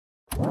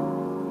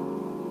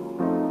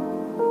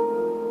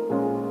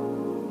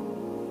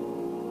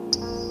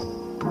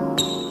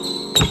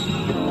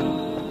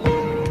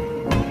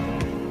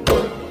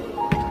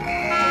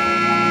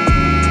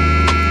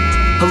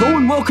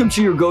Welcome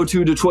to your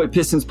go-to Detroit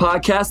Pistons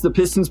podcast, The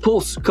Pistons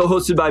Pulse,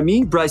 co-hosted by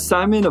me, Bryce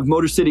Simon of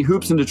Motor City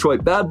Hoops and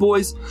Detroit Bad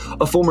Boys,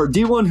 a former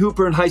D1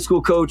 Hooper and high school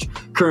coach,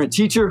 current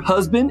teacher,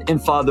 husband, and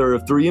father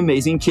of 3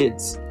 amazing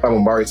kids. I'm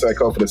Amari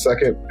Tyko for the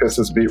second,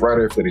 Pistons beat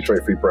writer for the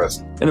Detroit Free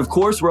Press. And of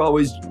course, we're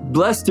always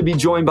blessed to be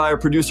joined by our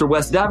producer,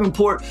 Wes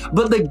Davenport,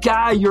 but the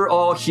guy you're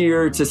all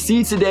here to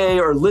see today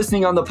or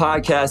listening on the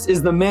podcast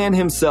is the man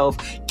himself,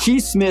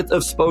 Keith Smith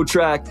of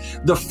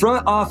Spotrac, the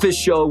front office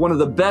show, one of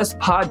the best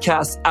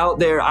podcasts out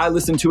there. I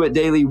listen to it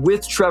daily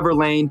with Trevor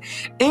Lane,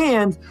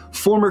 and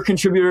former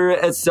contributor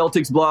at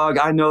Celtics blog.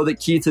 I know that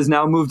Keith has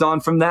now moved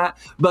on from that,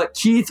 but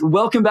Keith,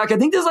 welcome back. I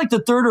think this is like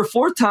the 3rd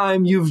or 4th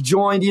time you've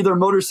joined either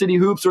Motor City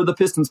Hoops or the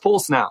Pistons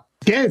Pulse now.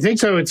 Yeah, I think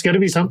so. It's going to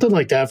be something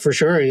like that for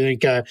sure. I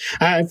think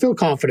I feel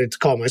confident to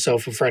call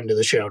myself a friend of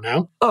the show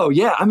now. Oh,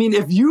 yeah. I mean,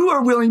 if you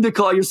are willing to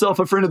call yourself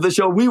a friend of the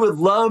show, we would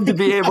love to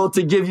be able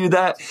to give you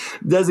that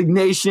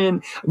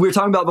designation. We were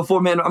talking about before,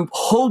 man, I'm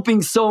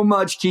hoping so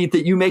much, Keith,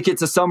 that you make it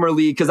to Summer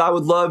League, because I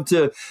would love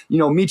to,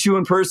 meet you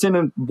in person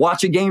and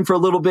watch a game for a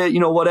little bit,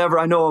 whatever.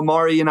 I know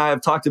Amari and I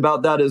have talked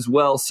about that as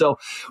well. So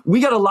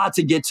we got a lot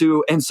to get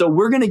to. And so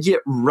we're going to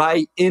get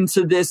right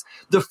into this.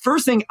 The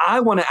first thing I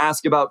want to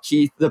ask about,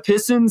 Keith, the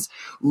Pistons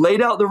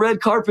laid out the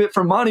red carpet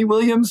for Monty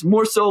Williams,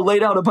 more so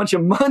laid out a bunch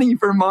of money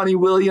for Monty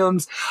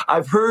Williams.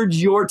 I've heard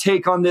your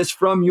take on this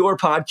from your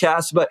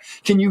podcast, but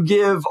can you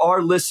give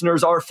our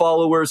listeners, our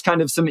followers,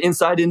 kind of some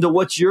insight into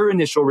what your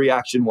initial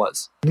reaction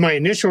was? My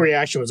initial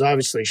reaction was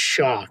obviously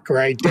shock,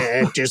 right?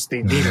 At just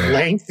the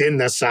length and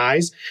the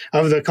size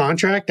of the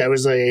contract. I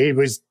was like,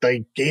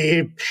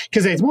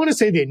 because I want to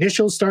say the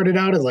initial started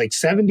out at like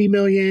 70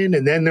 million.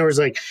 And then there was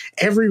like,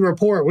 every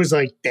report was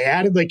like, they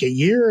added like a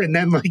year and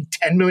then like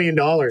 $10 million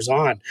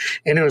on.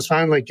 And it was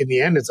fine. Like in the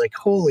end, it's like,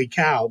 holy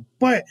cow.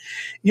 But,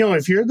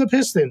 if you're the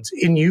Pistons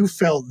and you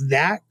felt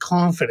that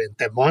confident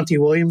that Monty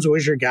Williams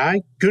was your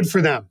guy, good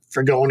for them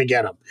for going to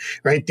get him,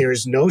 right?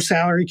 There's no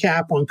salary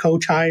cap on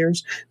coach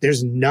hires.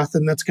 There's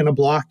nothing that's going to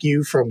block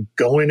you from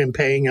going and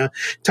paying a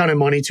ton of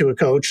money to a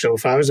coach. So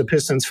if I was a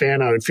Pistons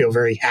fan, I would feel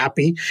very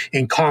happy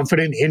and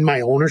confident in my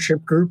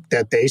ownership group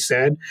that they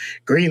said,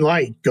 green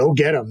light, go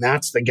get him.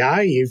 That's the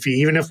guy.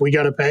 Even if we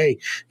got to pay,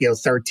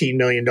 $13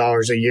 million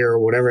a year or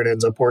whatever it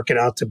ends up working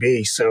out to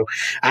be. So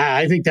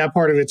I think that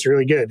part of it's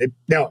really good.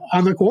 Now,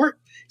 on the court,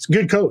 he's a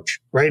good coach,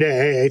 right?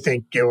 I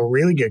think a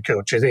really good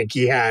coach. I think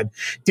he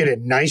did a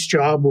nice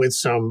job with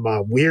some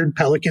weird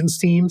Pelicans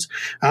teams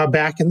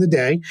back in the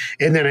day.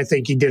 And then I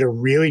think he did a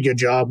really good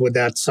job with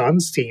that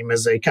Suns team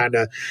as they kind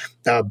of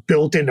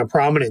built into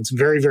prominence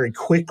very, very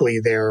quickly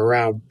there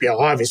around,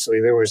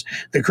 obviously there was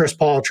the Chris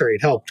Paul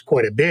trade helped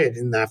quite a bit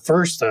in that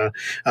first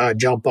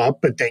jump up,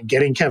 but then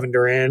getting Kevin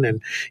Durant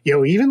and,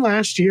 even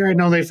last year, I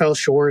know they fell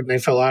short and they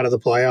fell out of the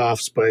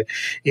playoffs, but,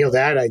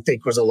 that I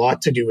think was a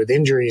lot to do with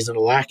injuries and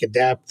a lack of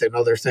depth and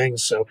other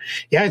things. So,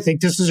 yeah, I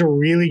think this is a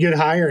really good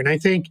hire. And I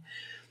think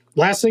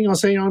last thing I'll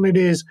say on it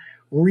is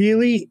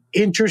really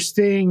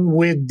interesting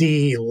with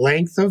the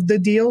length of the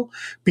deal,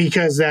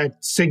 because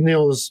that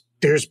signals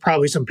there's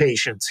probably some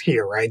patience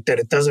here, right? That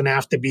it doesn't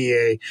have to be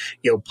a,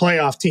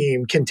 playoff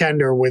team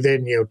contender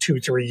within,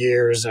 2-3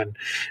 years. And,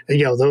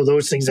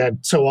 those things that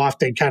so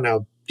often kind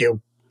of,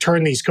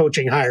 turn these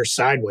coaching hires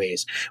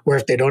sideways, where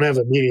if they don't have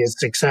immediate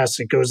success,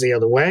 it goes the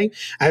other way.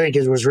 I think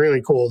it was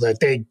really cool that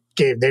they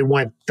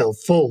went the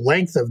full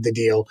length of the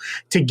deal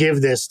to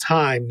give this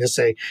time to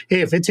say,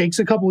 hey, if it takes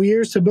a couple of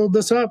years to build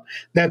this up,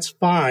 that's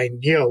fine,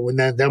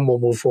 and then we'll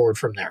move forward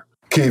from there.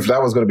 Keith,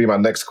 that was going to be my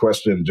next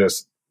question,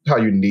 just how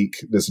unique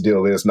this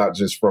deal is, not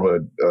just from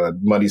a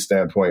money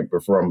standpoint,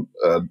 but from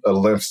a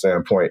length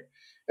standpoint.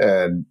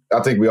 And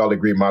I think we all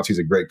agree Monty's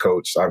a great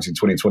coach. Obviously,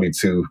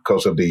 2022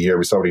 Coach of the Year.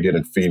 We saw what he did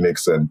in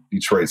Phoenix, and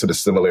Detroit's in a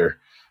similar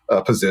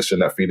position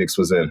that Phoenix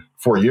was in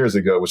 4 years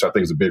ago, which I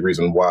think is a big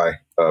reason why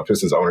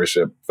Pistons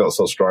ownership felt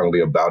so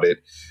strongly about it.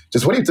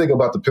 Just what do you think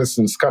about the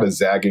Pistons kind of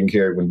zagging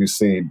here when we've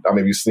seen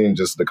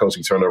just the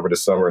coaching turnover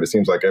this summer, and it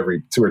seems like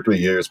every 2 or 3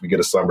 years we get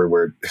a summer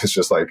where it's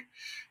just like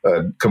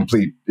a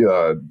complete,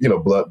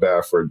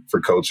 bloodbath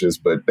for coaches.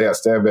 But they had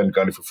Stan Van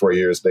Gundy for 4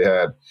 years. They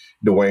had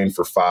Dwayne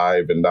for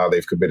 5, and now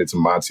they've committed to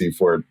Monty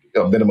for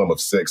a minimum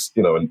of 6,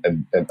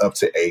 and up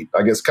to 8.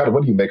 I guess kind of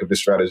what do you make of this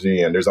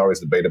strategy? And there's always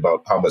debate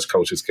about how much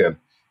coaches can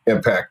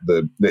impact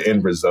the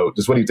end result.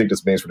 Just what do you think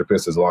this means for the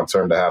Pistons long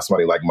term to have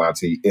somebody like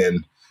Monty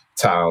in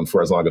town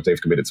for as long as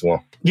they've committed to him?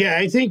 Yeah,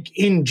 I think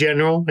in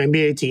general,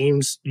 NBA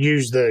teams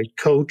use the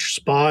coach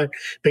spot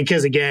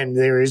because, again,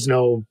 there is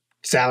no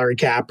salary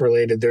cap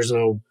related. There's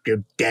no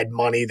dead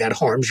money that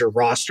harms your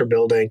roster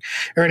building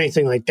or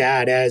anything like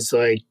that, as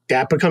like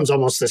that becomes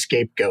almost the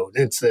scapegoat.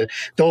 It's the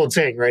old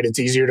saying, right? It's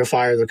easier to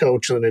fire the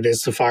coach than it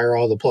is to fire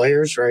all the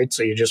players, right?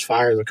 So you just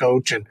fire the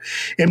coach and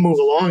move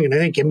along. And I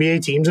think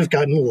NBA teams have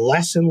gotten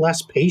less and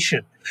less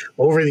patient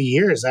over the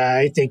years.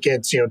 I think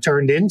it's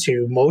turned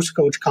into most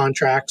coach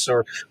contracts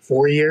are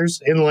 4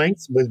 years in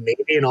length with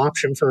maybe an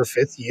option for a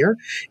 5th year.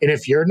 And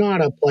if you're not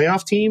a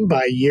playoff team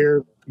by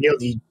year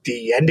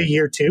the end of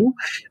year two,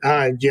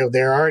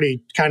 they're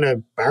already kind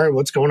of, all right,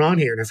 what's going on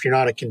here? And if you're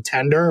not a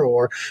contender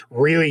or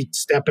really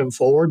stepping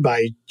forward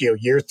by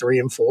year 3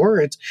 and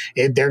 4,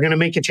 they're going to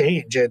make a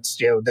change.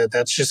 It's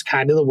that's just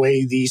kind of the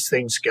way these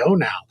things go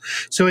now.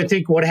 So I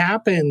think what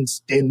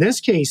happens in this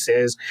case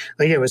is,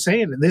 like I was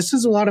saying, this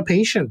is a lot of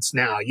patience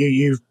now.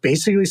 You've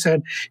basically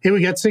said, hey,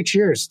 we got 6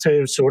 years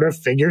to sort of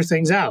figure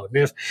things out,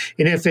 and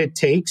if it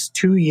takes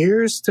 2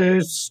 years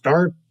to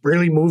start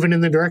really moving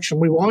in the direction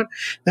we want,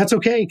 that's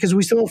okay, because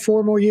we still have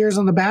 4 more years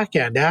on the back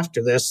end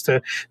after this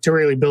to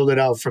really build it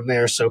out from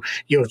there. So,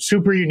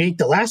 super unique.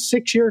 The last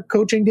 6-year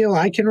coaching deal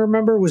I can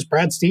remember was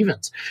Brad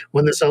Stevens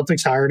when the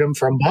Celtics hired him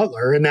from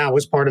Butler. And that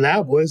was part of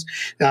that was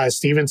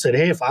Stevens said,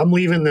 hey, if I'm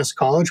leaving this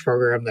college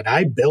program that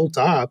I built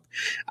up,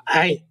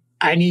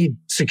 I need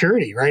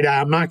security, right?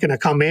 I'm not going to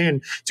come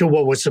in to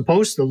what was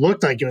supposed to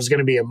look like it was going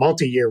to be a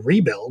multi-year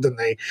rebuild. And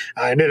they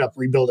ended up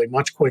rebuilding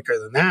much quicker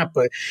than that.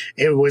 But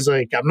it was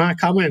like, I'm not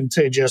coming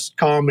to just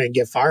come and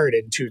get fired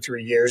in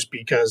 2-3 years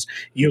because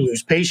you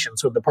lose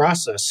patience with the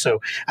process.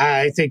 So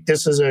I think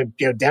this is a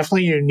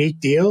definitely a unique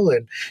deal.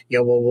 And,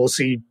 we'll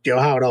see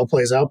how it all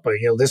plays out. But,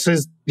 this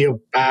is,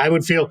 I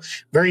would feel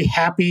very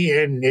happy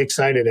and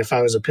excited if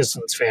I was a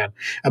Pistons fan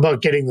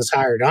about getting this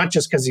hired, not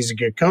just because he's a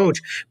good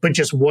coach, but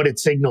just what it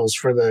signals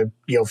for the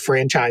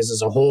franchise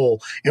as a whole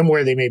and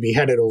where they may be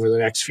headed over the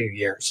next few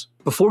years.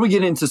 Before we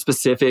get into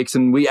specifics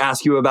and we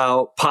ask you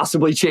about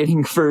possibly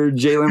trading for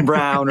Jaylen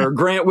Brown or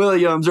Grant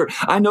Williams, or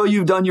I know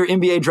you've done your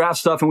NBA draft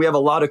stuff and we have a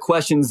lot of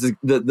questions.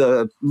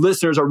 The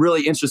listeners are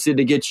really interested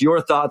to get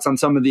your thoughts on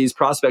some of these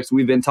prospects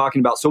we've been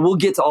talking about. So we'll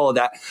get to all of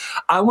that.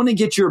 I want to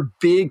get your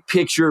big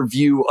picture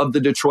view of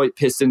the Detroit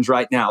Pistons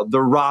right now,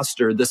 the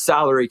roster, the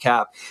salary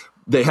cap.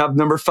 They have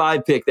number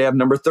 5 pick. They have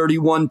number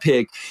 31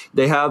 pick.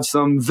 They have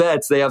some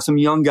vets. They have some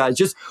young guys.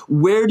 Just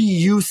where do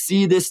you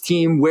see this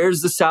team?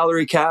 Where's the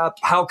salary cap?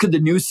 How could the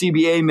new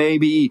CBA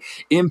maybe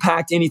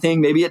impact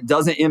anything? Maybe it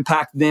doesn't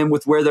impact them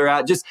with where they're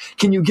at. Just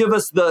can you give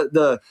us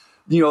the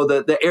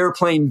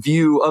airplane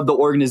view of the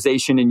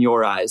organization in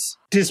your eyes?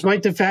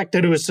 Despite the fact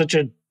that it was such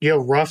a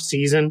rough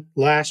season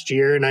last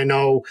year, and I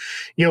know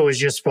it was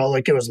just felt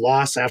like it was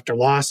loss after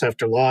loss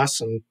after loss,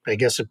 and I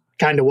guess it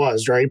kind of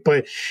was, right?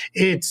 But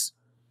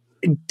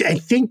I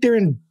think they're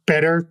in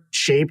better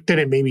shape than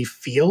it maybe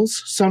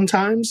feels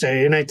sometimes.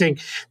 And I think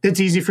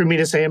that's easy for me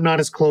to say. I'm not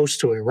as close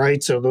to it,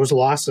 right? So those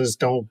losses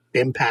don't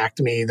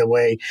impact me the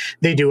way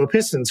they do a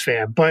Pistons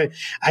fan. But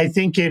I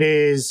think it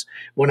is,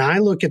 when I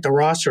look at the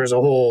roster as a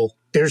whole,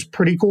 there's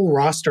pretty cool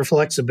roster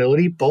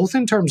flexibility, both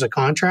in terms of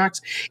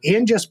contracts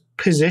and just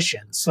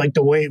positions, like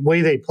the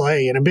way they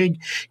play. And a big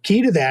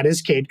key to that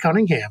is Cade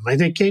Cunningham. I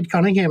think Cade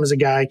Cunningham is a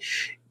guy,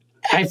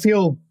 I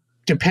feel,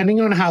 depending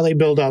on how they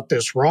build out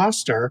this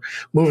roster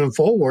moving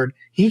forward,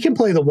 he can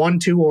play the 1,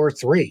 2, or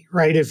 3,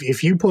 right?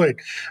 If you put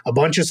a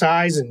bunch of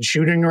size and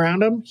shooting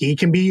around him, he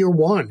can be your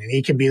 1, and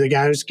he can be the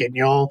guy who's getting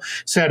you all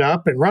set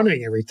up and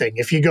running everything.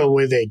 If you go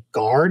with a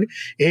guard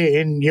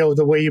in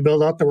the way you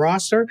build out the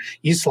roster,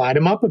 you slide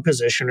him up a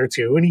position or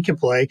 2, and he can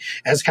play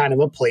as kind of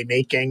a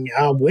playmaking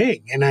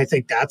wing, and I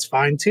think that's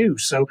fine too.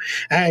 So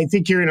I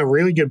think you're in a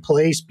really good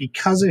place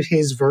because of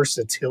his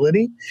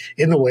versatility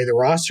in the way the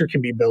roster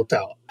can be built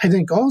out. I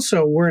think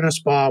also we're in a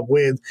spot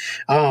with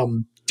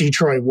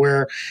Detroit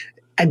where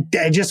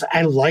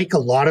I like a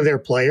lot of their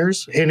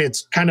players, and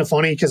it's kind of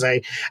funny because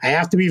I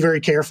have to be very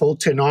careful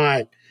to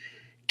not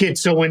get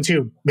so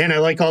into, man, I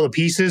like all the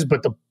pieces,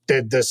 but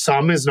the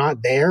sum is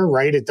not there,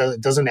 right? It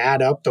doesn't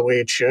add up the way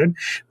it should.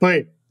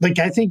 But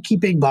I think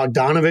keeping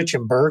Bogdanovich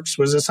and Burks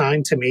was a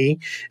sign to me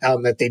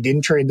that they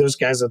didn't trade those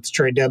guys at the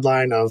trade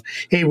deadline of,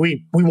 hey,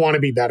 we want to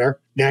be better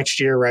next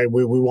year, right?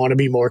 We want to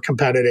be more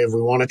competitive.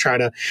 We want to try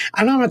to,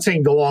 I'm not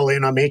saying go all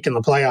in on making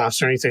the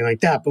playoffs or anything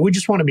like that, but we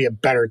just want to be a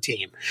better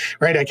team,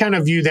 right? I kind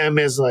of view them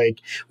as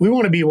we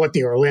want to be what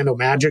the Orlando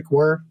Magic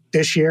were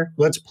this year.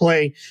 Let's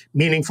play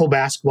meaningful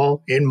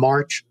basketball in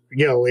March,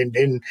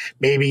 in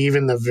maybe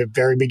even the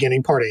very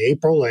beginning part of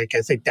April. I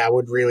think that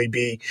would really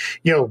be,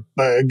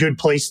 a good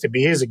place to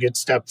be, is a good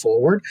step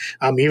forward.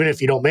 Even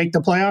if you don't make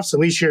the playoffs, at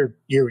least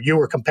you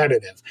were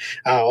competitive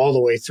all the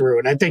way through.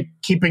 And I think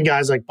keeping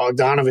guys like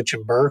Bogdanovich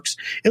and Burks,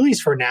 at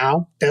least for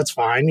now, that's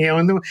fine.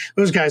 And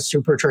those guys,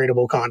 super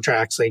tradable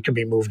contracts, they could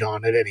be moved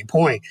on at any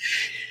point.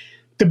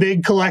 The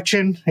big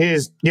collection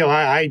is,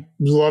 I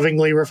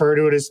lovingly refer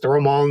to it as throw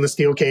them all in the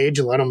steel cage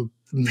and let them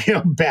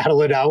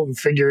battle it out and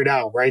figure it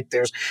out, right?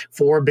 There's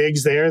 4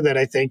 bigs there that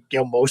I think,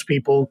 most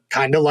people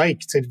kind of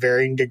like to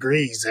varying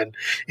degrees. And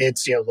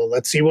it's,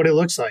 let's see what it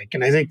looks like.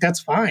 And I think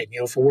that's fine,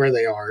 for where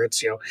they are.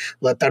 It's,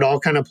 let that all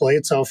kind of play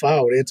itself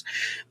out. It's,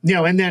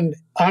 and then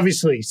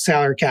obviously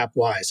salary cap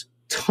wise,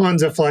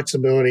 tons of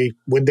flexibility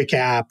with the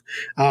cap.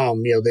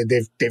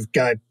 They've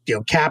got,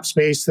 cap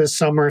space this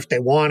summer if they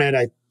want it.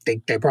 I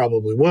think they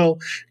probably will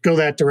go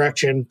that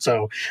direction.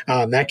 So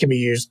that can be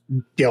used,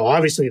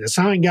 obviously to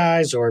sign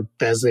guys, or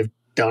as they've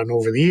done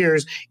over the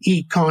years,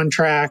 eat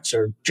contracts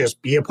or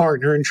just be a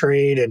partner in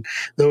trade and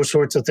those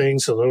sorts of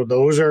things. So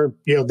those are,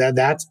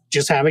 that's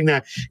just having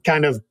that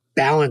kind of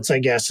balance, I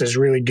guess, is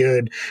really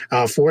good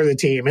for the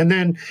team. And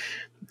then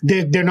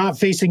they're not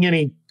facing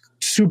any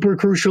super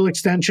crucial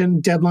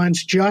extension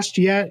deadlines just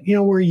yet.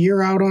 We're a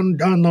year out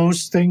on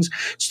those things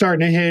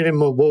starting to hit, and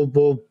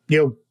we'll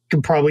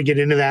can probably get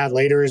into that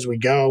later as we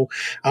go.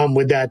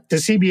 With that, the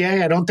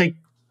CBA, I don't think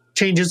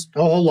changes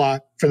a whole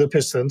lot for the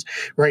Pistons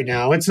right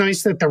now. It's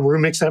nice that the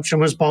room exception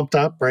was bumped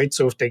up, right?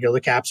 So if they go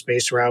the cap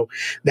space route,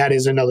 that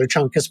is another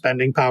chunk of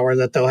spending power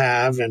that they'll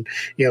have, and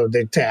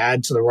to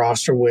add to the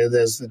roster with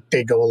as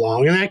they go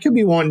along. And that could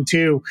be one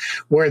too,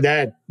 where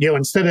that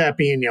instead of that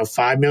being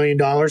 $5 million,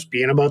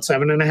 being about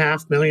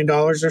 $7.5 million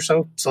or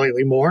so,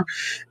 slightly more,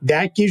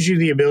 that gives you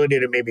the ability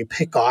to maybe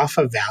pick off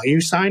a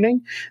value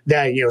signing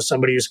that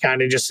somebody who's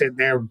kind of just sitting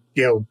there,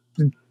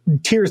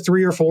 tier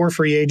 3 or 4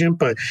 free agent,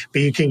 but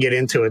you can get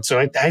into it. So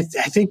I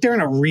think they're in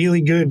a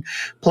really good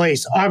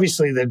place.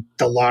 Obviously,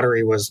 the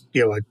lottery was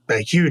a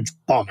huge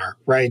bummer,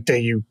 right?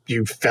 That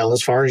you fell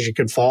as far as you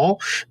could fall.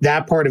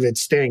 That part of it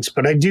stinks,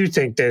 but I do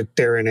think that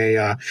they're in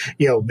a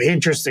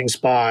interesting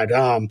spot.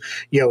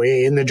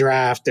 In the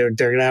draft, they're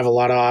going to have a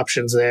lot of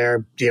options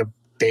there.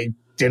 They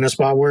in a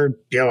spot where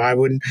I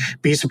wouldn't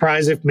be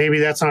surprised if maybe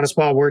that's not a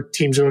spot where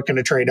teams are looking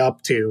to trade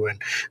up to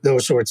and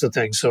those sorts of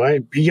things. So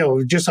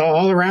just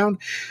all around,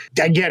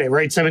 I get it,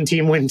 right?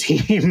 17-win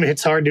team.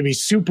 It's hard to be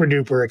super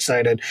duper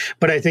excited,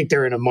 but I think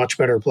they're in a much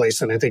better place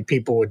than I think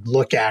people would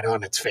look at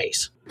on its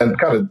face. And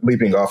kind of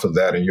leaping off of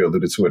that, and you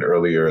alluded to it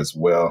earlier as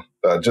well,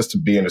 just to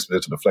be in this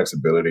position of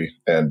flexibility.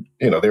 And,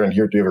 they're in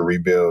year 3 of a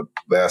rebuild.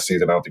 Last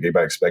season, I don't think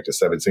anybody expected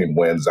 17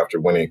 wins after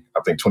winning,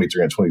 I think,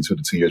 23 and 22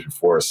 the 2 years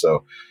before.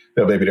 So,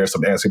 maybe there's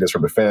some antsiness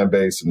from the fan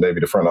base, and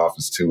maybe the front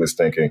office, too, is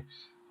thinking,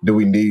 do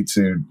we need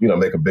to,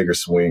 make a bigger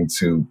swing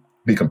to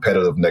be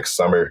competitive next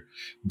summer?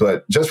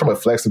 But just from a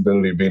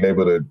flexibility, being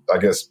able to, I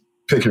guess,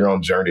 pick your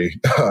own journey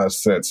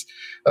sense,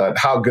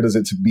 how good is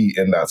it to be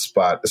in that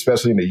spot,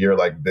 especially in a year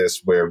like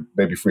this where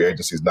maybe free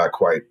agency is not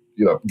quite,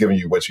 giving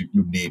you what you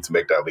need to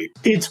make that leap?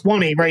 It's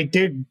funny, right?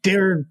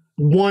 They're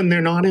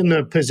not in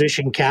the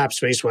position cap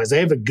space wise. They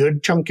have a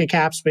good chunk of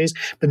cap space,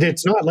 but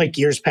it's not like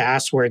years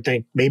past where I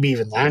think maybe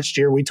even last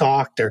year we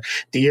talked or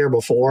the year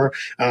before.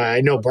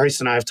 I know Bryce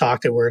and I have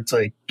talked it where it's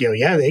like,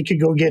 they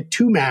could go get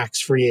 2 max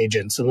free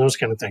agents and those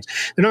kind of things.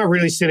 They're not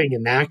really sitting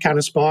in that kind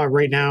of spot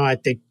right now. I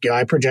think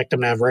I project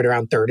them to have right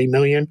around 30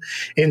 million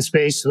in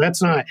space. So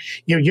that's not,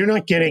 you're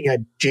not getting a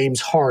James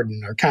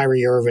Harden or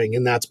Kyrie Irving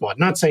in that spot.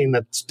 Not saying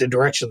that's the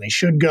direction they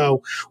should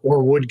go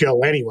or would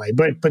go anyway,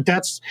 but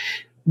that's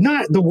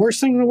not the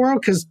worst thing in the world,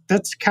 because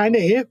that's kind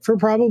of it for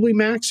probably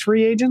max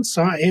free agents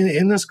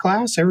in this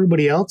class.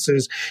 Everybody else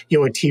is,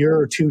 a tier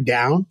or 2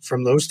 down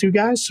from those 2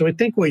 guys. So I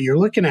think what you're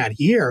looking at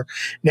here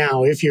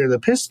now, if you're the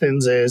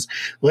Pistons, is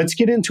let's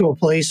get into a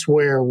place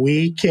where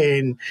we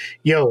can,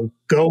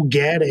 go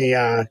get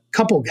a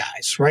couple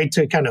guys, right,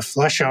 to kind of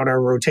flesh out our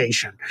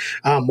rotation.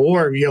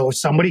 Or,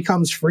 somebody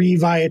comes free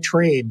via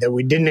trade that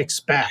we didn't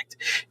expect.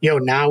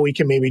 Now we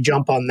can maybe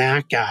jump on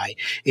that guy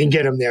and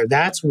get him there.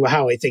 That's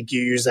how I think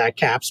you use that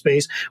cap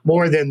space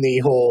more than the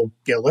whole,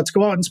 let's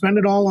go out and spend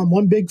it all on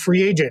one big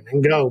free agent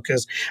and go.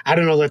 Because I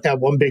don't know that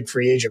one big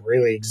free agent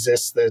really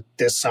exists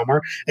this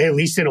summer, at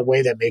least in a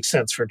way that makes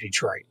sense for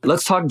Detroit.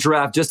 Let's talk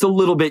draft just a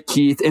little bit,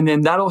 Keith, and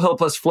then that'll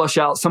help us flush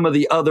out some of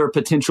the other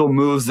potential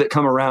moves that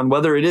come around,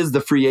 whether it is the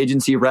free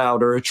agency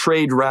route or a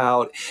trade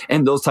route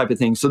and those type of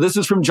things. So this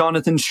is from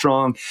Jonathan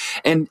Strong.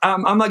 And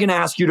I'm not going to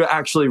ask you to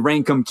actually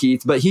rank them,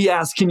 Keith, but he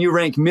asked, can you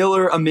rank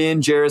Miller,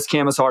 Amin, Jarris,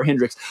 Camisar,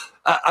 Hendricks?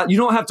 You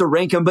don't have to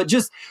rank them, but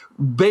just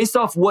based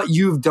off what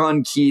you've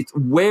done, Keith,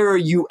 where are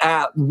you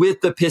at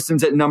with the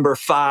Pistons at number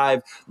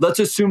 5? Let's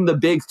assume the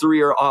big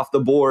 3 are off the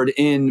board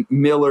in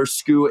Miller,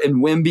 Scoot, and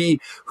Wemby.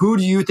 Who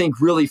do you think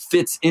really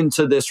fits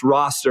into this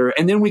roster?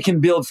 And then we can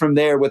build from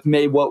there with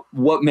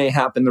what may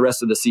happen the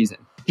rest of the season.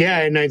 Yeah,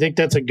 and I think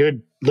that's a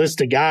good list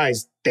of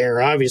guys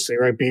there, obviously,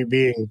 right?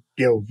 Being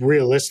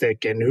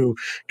realistic and who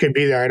could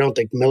be there. I don't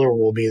think Miller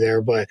will be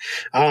there, but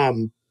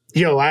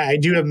I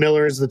do have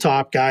Miller as the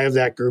top guy of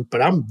that group,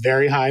 but I'm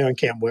very high on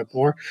Cam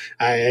Whitmore.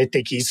 I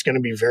think he's going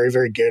to be very,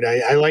 very good.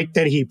 I like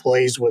that he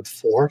plays with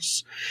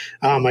force,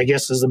 I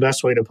guess is the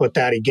best way to put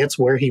that. He gets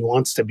where he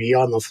wants to be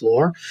on the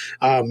floor.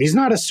 He's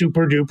not a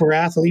super duper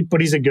athlete,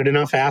 but he's a good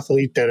enough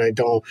athlete that I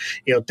don't,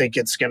 think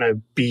it's going to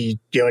be,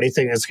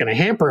 anything that's going to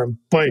hamper him.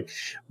 But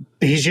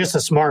he's just a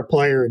smart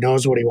player who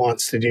knows what he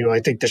wants to do. I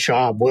think the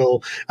shot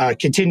will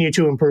continue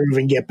to improve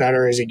and get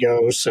better as he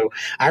goes. So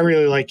I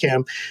really like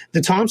him.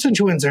 The Thompson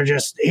twins are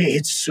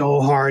it's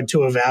so hard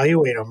to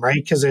evaluate them,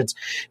 right? Because it's,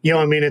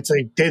 it's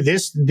like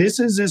this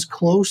is as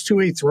close to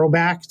a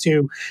throwback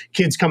to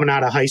kids coming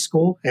out of high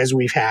school as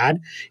we've had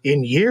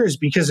in years,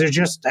 because they're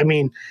just,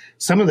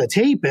 some of the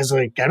tape is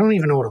like, I don't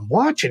even know what I'm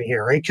watching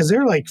here, right? Because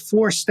they're like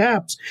 4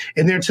 steps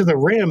and they're to the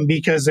rim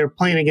because they're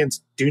playing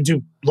against dudes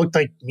who looked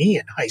like me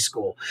in high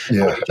school.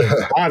 Yeah.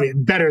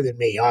 Better than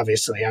me,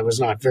 obviously. I was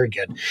not very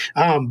good.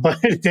 But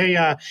they,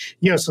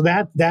 so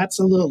that's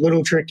a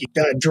little tricky.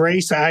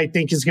 Drace, I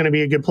think, is going to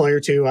be a good player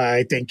too.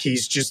 I think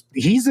he's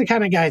the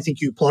kind of guy I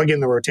think you plug in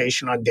the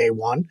rotation on day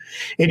one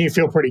and you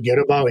feel pretty good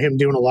about him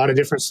doing a lot of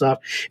different stuff.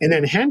 And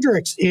then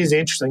Hendricks is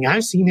interesting.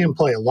 I've seen him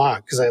play a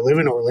lot because I live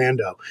in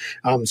Orlando.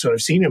 So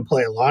I've seen him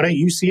play a lot at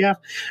UCF.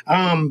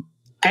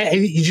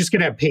 You're just going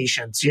to have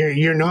patience.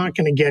 You're not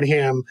going to get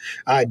him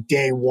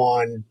day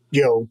one,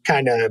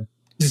 kind of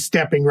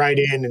stepping right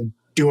in and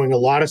doing a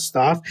lot of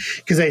stuff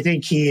because I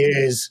think he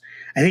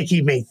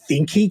may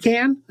think he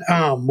can,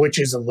 which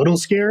is a little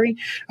scary.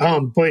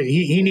 But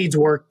he needs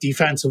work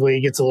defensively.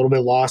 He gets a little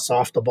bit lost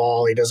off the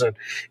ball. He doesn't,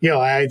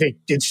 I think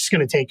it's just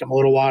going to take him a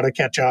little while to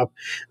catch up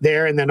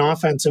there. And then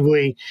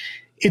offensively,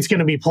 it's going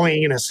to be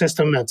playing in a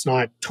system that's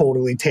not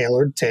totally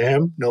tailored to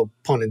him, no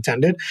pun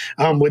intended,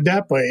 with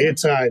that. But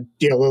it's,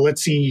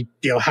 let's see,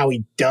 how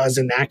he does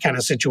in that kind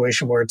of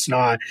situation where it's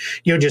not,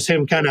 just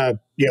him kind of,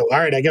 all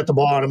right, I got the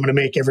ball and I'm going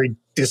to make every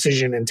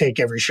decision and take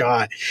every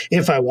shot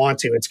if I want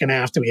to. It's going to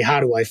have to be, how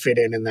do I fit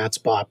in that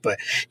spot? But,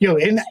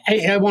 and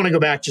I want to go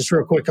back just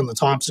real quick on the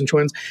Thompson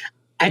twins.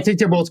 I think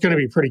they're both going to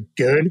be pretty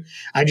good.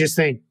 I just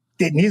think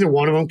that neither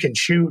one of them can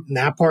shoot, and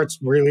that part's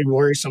really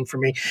worrisome for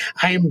me.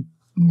 I am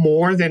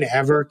more than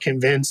ever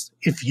convinced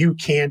if you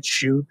can't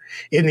shoot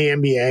in the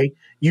NBA,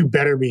 you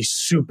better be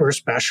super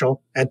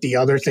special at the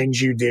other things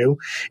you do.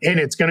 And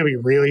it's going to be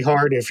really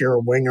hard if you're a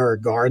winger or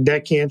a guard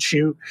that can't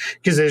shoot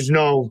because there's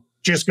no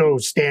just go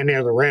stand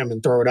near the rim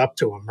and throw it up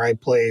to him, right?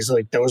 Plays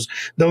like those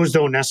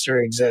don't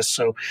necessarily exist.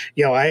 So,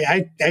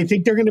 I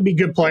think they're going to be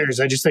good players.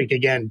 I just think,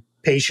 again,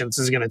 patience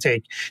is going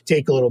to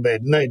take a little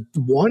bit. And the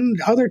one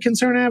other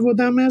concern I have with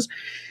them is,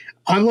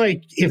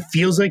 unlike it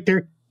feels like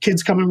they're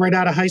kids coming right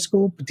out of high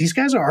school, but these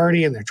guys are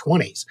already in their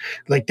 20s.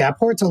 Like that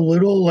part's a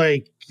little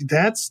like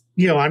that's,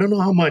 I don't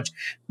know how much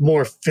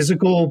more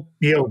physical,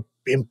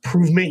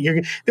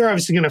 improvement they're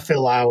obviously going to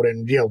fill out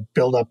and,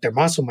 build up their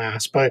muscle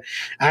mass. But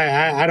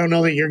I don't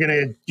know that you're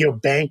going to,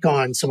 bank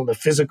on some of the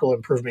physical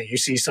improvement you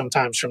see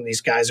sometimes from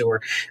these guys who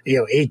are,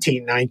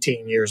 18,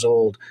 19 years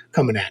old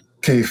coming in.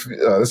 Keith,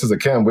 this is a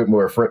Cam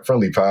Whitmore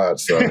friendly pod,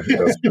 so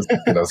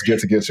it's good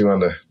to get you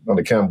on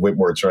the Cam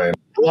Whitmore train.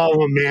 Love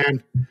him,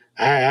 man.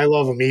 I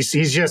love him. He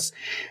just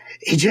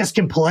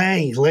can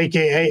play. Like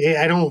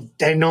I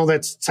know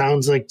that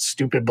sounds like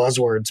stupid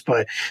buzzwords,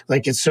 but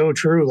like it's so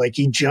true. Like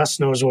he just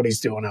knows what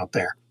he's doing out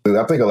there.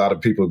 I think a lot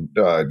of people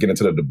get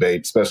into the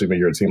debate, especially when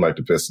you're a team like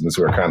the Pistons,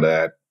 who are kind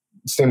of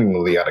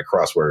seemingly at a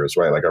crossroads,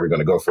 right? Like, are we going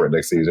to go for it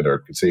next season or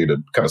continue to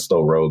kind of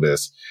slow roll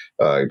this?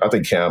 I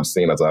think Cam's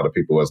seen as a lot of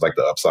people as like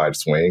the upside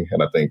swing,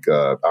 and I think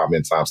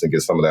Amin Thompson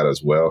gets some of that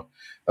as well.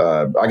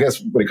 I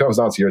guess when it comes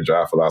down to your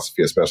draft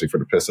philosophy, especially for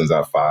the Pistons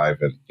at 5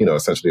 and,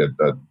 essentially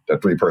a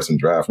 3-person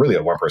draft, really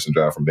a 1-person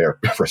draft from their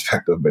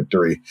perspective, but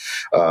 3,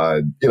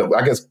 I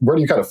guess where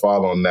do you kind of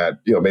fall on that?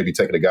 Maybe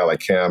taking a guy like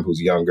Cam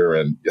who's younger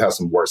and has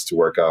some works to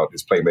work out.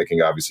 His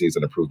playmaking obviously is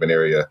an improvement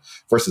area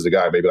versus a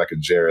guy maybe like a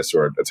Jarris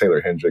or a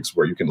Taylor Hendricks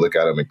where you can look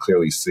at him and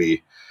clearly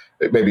see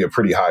maybe a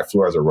pretty high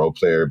floor as a role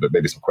player, but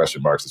maybe some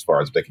question marks as far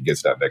as if they can get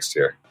to that next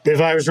year. If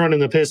I was running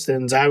the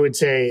Pistons, I would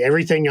say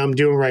everything I'm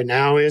doing right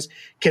now is,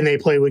 can they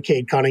play with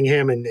Cade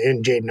Cunningham and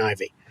Jaden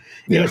Ivey?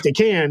 And if they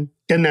can,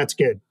 then that's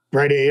good,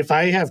 right? If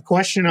I have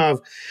question of,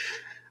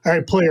 all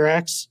right, player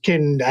X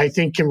can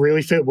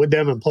really fit with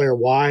them, and player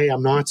Y,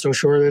 I'm not so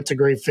sure that's a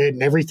great fit,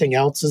 and everything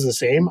else is the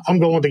same, I'm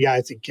going with the guy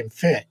I think can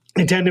fit.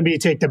 I tend to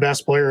take the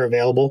best player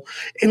available,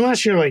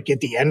 unless you're like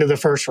at the end of the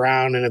first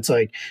round and it's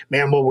like,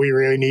 man, what we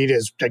really need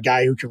is a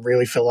guy who can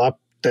really fill up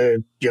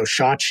the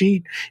shot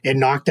sheet and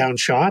knock down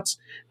shots.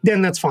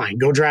 Then that's fine.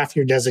 Go draft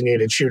your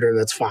designated shooter.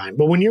 That's fine.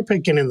 But when you're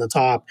picking in the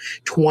top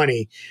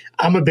 20,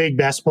 I'm a big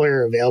best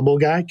player available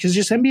guy because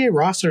just NBA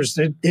rosters,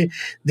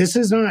 this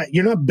is not,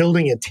 you're not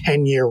building a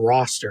 10-year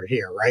roster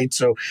here, right?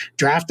 So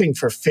drafting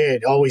for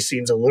fit always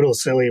seems a little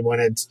silly when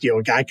it's,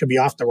 a guy could be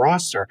off the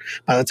roster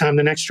by the time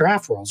the next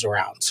draft rolls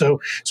around. So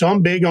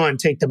I'm big on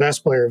take the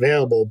best player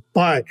available.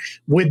 But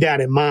with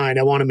that in mind,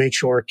 I want to make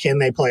sure, can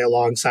they play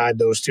alongside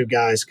those two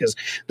guys? Because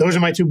those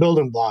are my two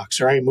building blocks,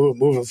 right?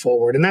 Moving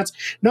forward. And that's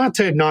not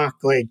to knock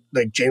like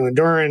Jalen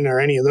Duren or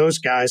any of those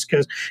guys,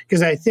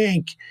 because I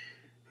think,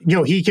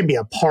 he can be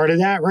a part of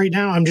that right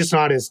now. I'm just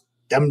not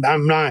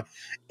I'm not,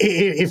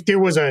 if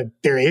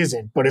there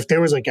isn't, but if there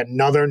was like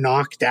another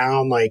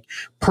knockdown, like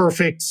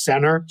perfect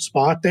center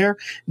spot there,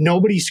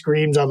 nobody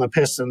screams on the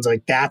Pistons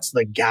like that's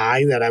the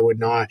guy that I would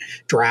not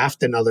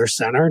draft another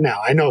center. Now,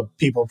 I know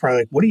people are probably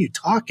like, what are you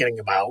talking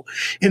about?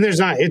 And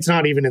it's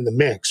not even in the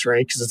mix,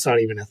 right? Because it's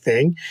not even a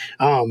thing.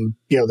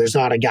 There's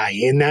not a guy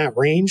in that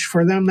range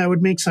for them that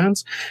would make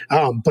sense.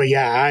 But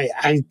yeah,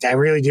 I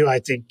really do. I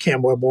think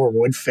Cam Whitmore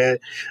would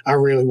fit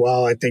really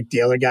well. I think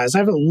the other guys, I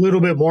have a little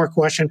bit more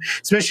question,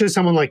 especially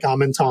someone like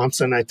Amin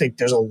Thompson. I think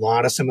there's a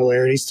lot of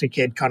similarities to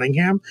Cade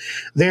Cunningham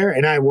there.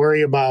 And I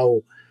worry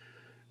about,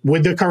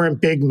 with the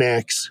current big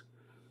mix,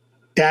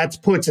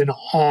 that puts an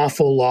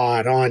awful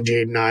lot on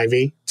Jaden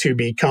Ivey to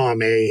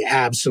become a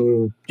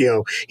absolute,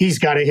 he's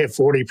got to hit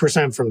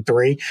 40% from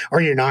three,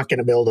 or you're not going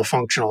to build a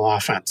functional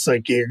offense.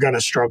 Like, you're going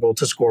to struggle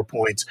to score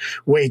points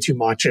way too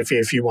much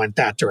if you went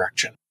that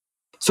direction.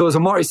 So as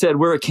Amari said,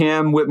 we're a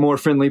Cam Whitmore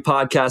friendly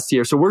podcast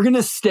here. So we're going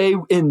to stay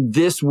in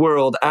this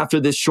world after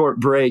this short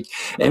break.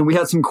 And we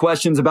had some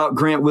questions about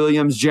Grant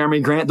Williams, Jeremy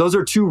Grant. Those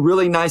are two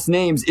really nice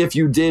names if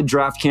you did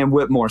draft Cam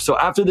Whitmore. So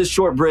after this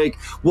short break,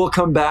 we'll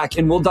come back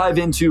and we'll dive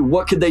into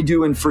what could they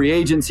do in free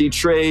agency,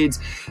 trades,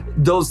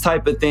 those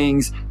type of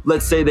things.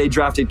 Let's say they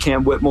drafted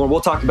Cam Whitmore.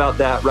 We'll talk about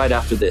that right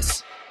after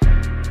this.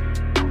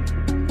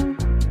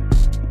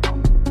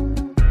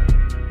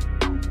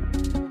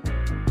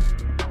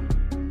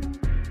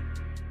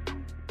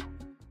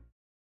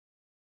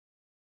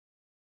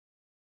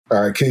 All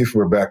right, Keith,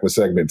 we're back with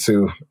segment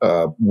 2.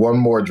 One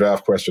more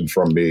draft question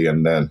from me,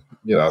 and then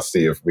I'll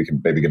see if we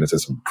can maybe get into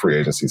some free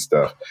agency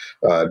stuff.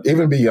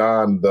 Even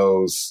beyond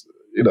those,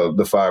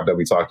 the 5 that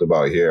we talked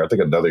about here, I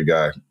think another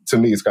guy, to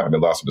me, he's kind of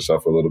been lost in the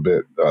shuffle a little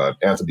bit,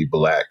 Anthony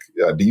Black.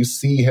 Do you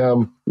see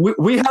him?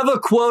 We have a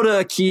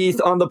quota, Keith,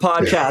 on the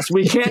podcast.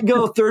 We can't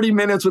go 30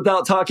 minutes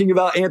without talking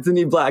about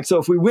Anthony Black. So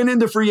if we went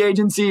into free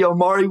agency,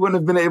 Omari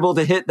wouldn't have been able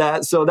to hit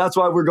that. So that's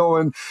why we're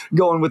going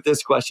with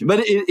this question.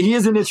 But he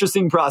is an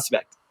interesting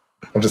prospect.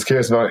 I'm just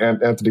curious about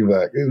Anthony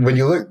Black. When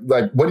you look,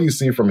 what do you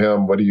see from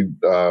him? What do you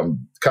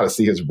kind of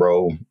see his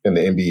role in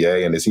the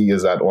NBA? And is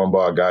that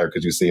on-ball guy, or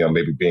could you see him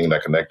maybe being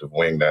that connective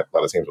wing that a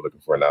lot of teams are looking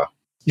for now?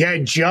 Yeah, I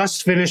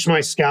just finished my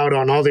scout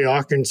on all the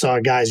Arkansas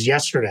guys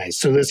yesterday.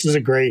 So this is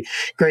a great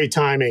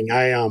timing.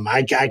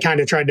 I kind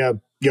of tried to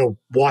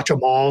watch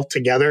them all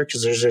together,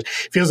 because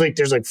feels like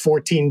there's like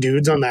 14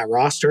 dudes on that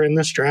roster in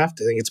this draft.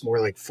 I think it's more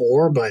like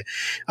 4, but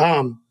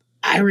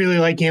I really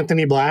like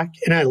Anthony Black,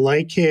 and I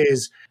like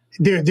his.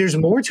 There's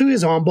more to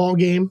his on-ball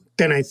game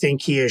than I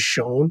think he has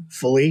shown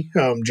fully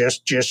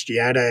just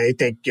yet. I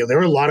think there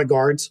were a lot of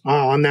guards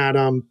on that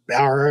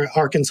our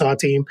Arkansas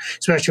team,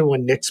 especially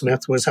when Nick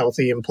Smith was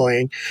healthy and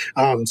playing.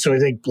 So I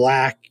think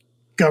Black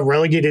got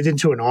relegated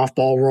into an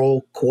off-ball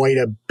role quite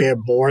a bit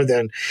more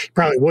than he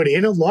probably would.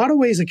 In a lot of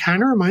ways, it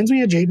kind of reminds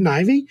me of Jaden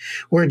Ivey,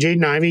 where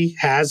Jaden Ivey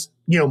has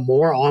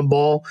more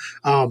on-ball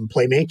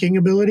playmaking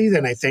ability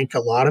than I think a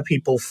lot of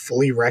people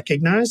fully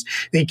recognize.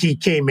 I think he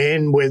came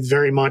in with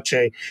very much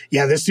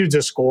this dude's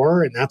a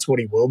scorer, and that's what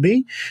he will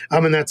be.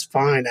 And that's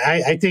fine.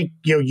 I think,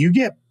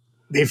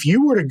 if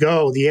you were to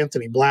go the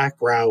Anthony Black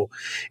route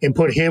and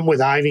put him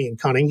with Ivey and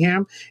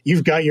Cunningham,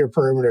 you've got your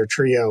perimeter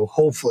trio,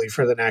 hopefully,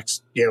 for the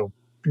next,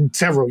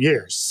 several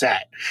years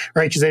set,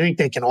 right? Because I think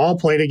they can all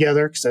play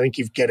together, because I think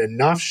you get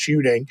enough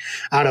shooting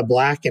out of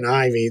Black and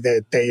Ivey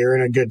that you're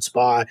in a good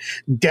spot.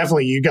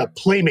 Definitely, you got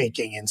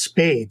playmaking in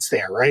spades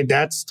there, right?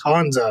 That's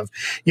tons of,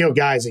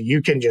 guys that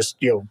you can just,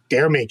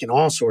 they're making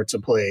all sorts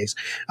of plays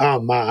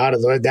out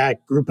of that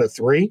group of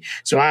 3.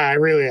 So I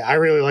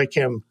really like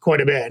him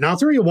quite a bit. And I'll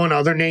throw you one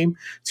other name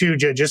too,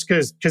 just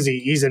because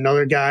he's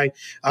another guy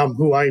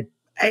who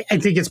I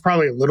think it's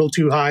probably a little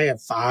too high at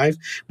 5,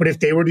 but if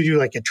they were to do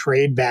like a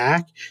trade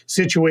back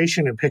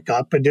situation and pick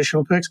up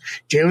additional picks,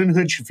 Jalen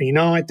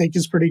Hood-Schifino, I think,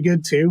 is pretty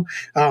good too.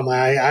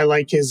 I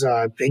like his,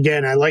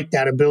 again, I like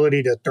that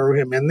ability to throw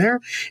him in there.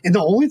 And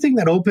the only thing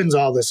that opens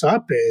all this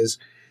up is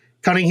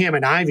Cunningham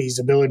and Ivey's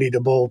ability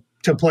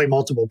to play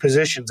multiple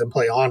positions and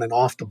play on and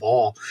off the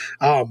ball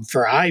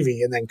for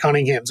Ivey, and then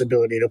Cunningham's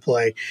ability to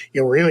play,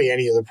 really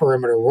any of the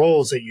perimeter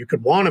roles that you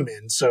could want him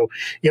in. So,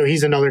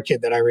 he's another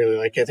kid that I really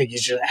like. I think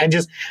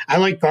I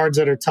like guards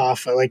that are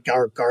tough. I like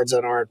guards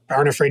that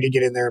aren't afraid to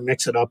get in there and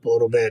mix it up a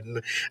little bit.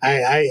 And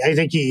I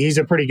think he's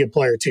a pretty good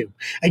player too.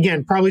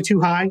 Again, probably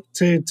too high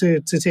to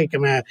take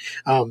him at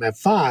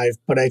 5,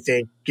 but I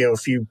think,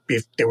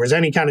 if there was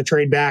any kind of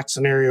trade back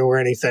scenario or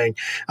anything,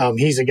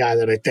 he's a guy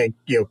that I think,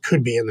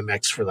 could be in the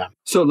mix for them.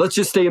 So let's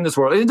just stay in this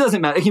world. It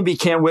doesn't matter. It can be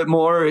Cam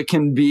Whitmore. It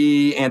can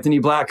be Anthony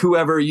Black,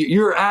 whoever.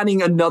 You're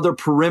adding another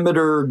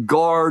perimeter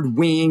guard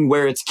wing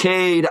where it's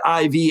Cade,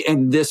 Ivey,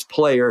 and this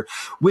player,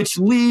 which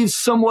leaves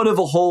somewhat of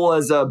a hole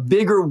as a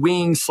bigger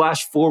wing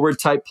 / forward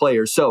type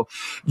player. So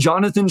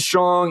Jonathan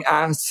Strong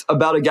asks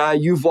about a guy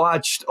you've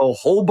watched a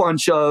whole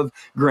bunch of,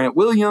 Grant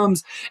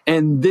Williams.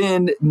 And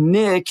then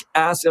Nick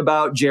asks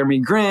about Jeremy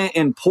Grant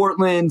in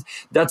Portland.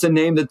 That's a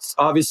name that's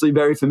obviously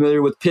very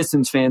familiar with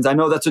Pistons fans. I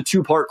know that's a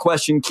 2-part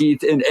question,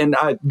 Keith, and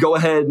I go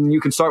ahead and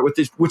you can start with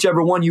this,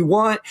 whichever one you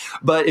want,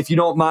 but if you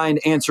don't mind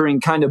answering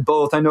kind of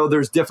both. I know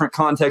there's different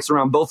context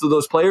around both of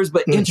those players,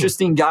 but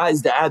interesting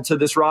guys to add to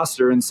this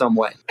roster in some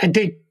way. I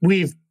think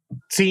we've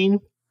seen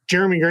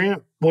Jeremy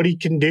Grant, what he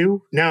can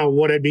do. Now,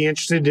 what I'd be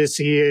interested to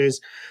see is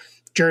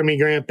Jeremy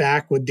Grant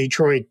back with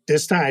Detroit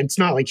this time. It's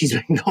not like he's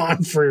been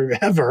gone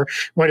forever.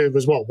 It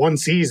was 1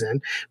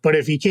 season. But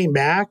if he came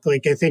back, I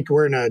think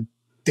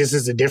this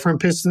is a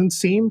different Pistons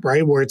team,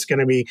 right? Where it's going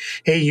to be,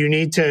 hey, you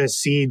need to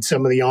seed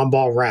some of the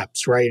on-ball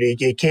reps, right?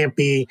 It can't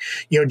be,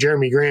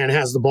 Jeremy Grant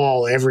has the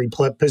ball every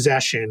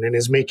possession and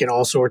is making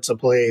all sorts of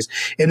plays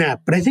in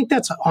that. But I think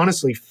that's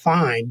honestly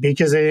fine,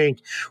 because I think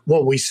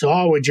what we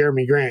saw with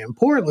Jeremy Grant in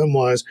Portland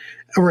was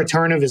a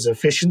return of his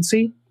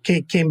efficiency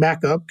came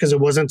back up because it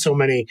wasn't so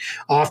many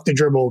off the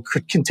dribble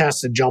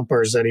contested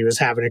jumpers that he was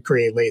having to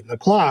create late in the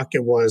clock.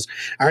 It was,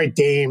 all right,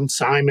 Dame,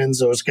 Simons,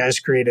 those guys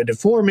created it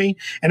for me,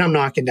 and I'm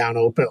knocking down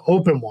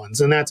open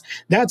ones. And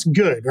that's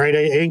good, right?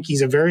 I think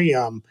he's a very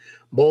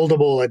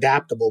moldable,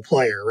 adaptable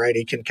player, right?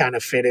 He can kind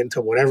of fit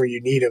into whatever you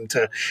need him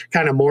to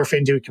kind of morph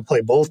into. He can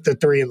play both the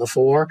 3 and the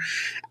 4.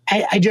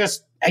 I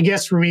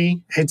guess for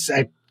me,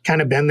 I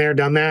kind of been there,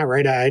 done that,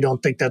 right? I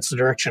don't think that's the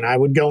direction I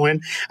would go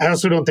in. I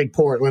also don't think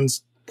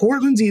Portland's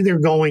either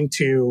going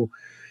to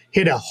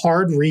hit a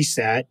hard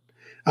reset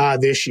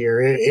this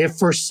year. If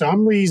for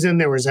some reason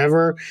there was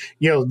ever,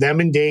 them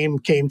and Dame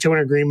came to an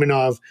agreement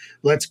of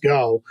let's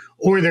go,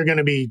 or they're going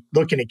to be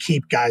looking to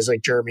keep guys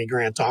like Jeremy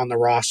Grant on the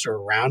roster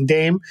around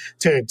Dame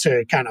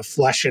to kind of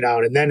flesh it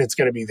out. And then it's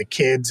going to be the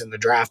kids and the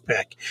draft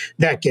pick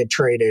that get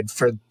traded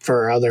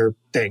for other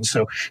things.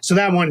 So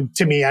that one,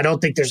 to me, I don't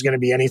think there's going to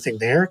be anything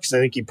there because I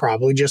think he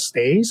probably just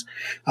stays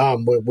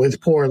with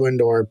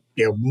Portland or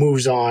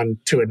moves on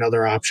to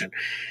another option.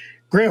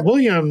 Grant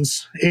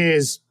Williams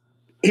is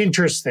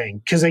interesting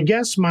because I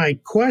guess my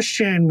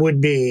question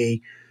would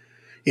be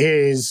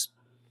is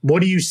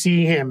what do you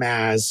see him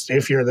as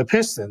if you're the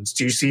Pistons?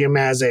 Do you see him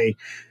as a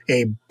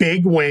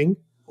big wing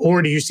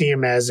or do you see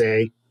him as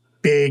a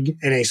big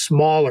and a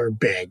smaller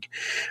big?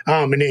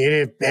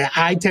 And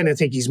I tend to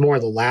think he's more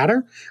the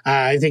latter.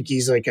 I think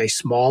he's like a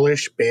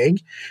smallish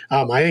big.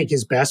 I think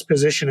his best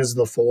position is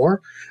the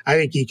 4. I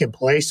think he can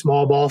play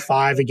small ball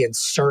 5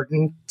 against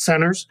certain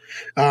centers,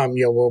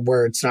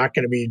 where it's not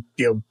going to be,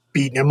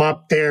 beating him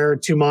up there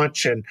too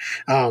much. And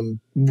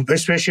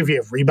especially if you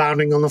have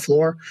rebounding on the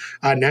floor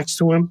next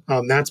to him,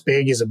 that's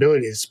big. His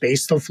ability to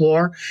space the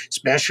floor,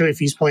 especially if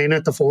he's playing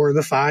at the 4 or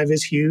the 5,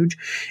 is huge.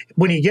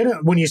 When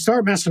you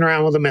start messing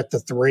around with him at the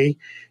 3,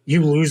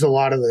 you lose a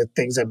lot of the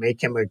things that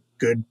make him a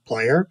good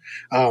player.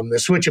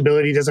 The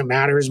switchability doesn't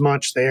matter as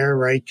much there,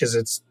 right? Because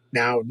it's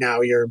now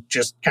you're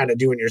just kind of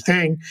doing your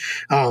thing.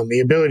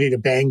 The ability to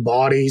bang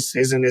bodies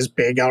isn't as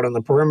big out on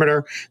the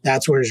perimeter.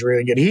 That's where he's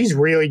really good. He's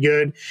really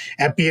good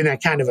at being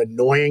that kind of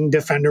annoying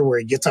defender where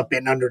he gets up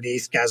in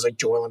underneath guys like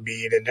Joel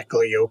Embiid and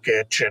Nikola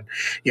Jokic. And,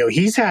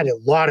 he's had a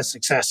lot of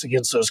success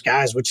against those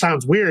guys, which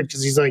sounds weird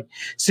because he's like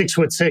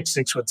 6'6",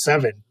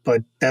 6'7",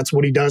 but that's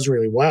what he does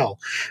really well.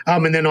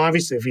 And then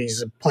obviously if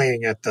he's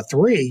playing at the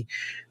 3,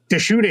 the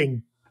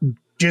shooting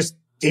just,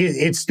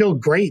 it's still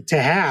great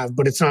to have,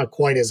 but it's not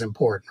quite as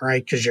important,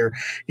 right? Because you're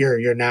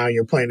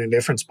playing in a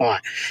different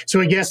spot.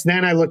 So I guess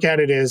then I look at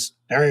it as,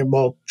 all right,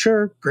 well,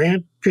 sure,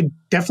 Grant could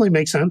definitely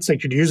make sense. They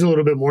could use a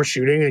little bit more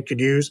shooting.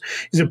 He's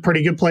a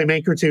pretty good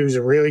playmaker too. He's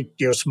a really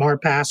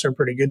smart passer,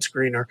 pretty good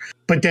screener.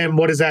 But then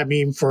what does that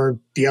mean for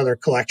the other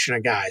collection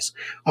of guys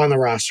on the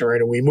roster, right?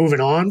 Are we moving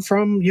on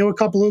from, a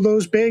couple of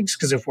those bigs?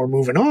 Because if we're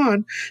moving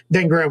on,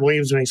 then Grant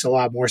Williams makes a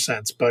lot more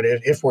sense. But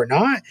if we're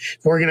not,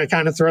 if we're going to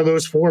kind of throw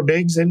those 4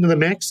 bigs into the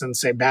mix and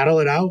say, battle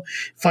it out,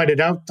 fight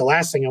it out, the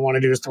last thing I want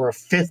to do is throw a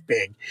 5th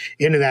big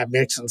into that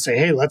mix and say,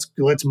 hey, let's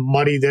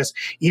muddy this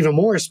even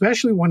more,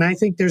 especially when I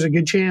think there's a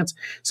good chance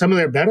some of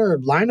their better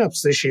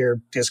lineups this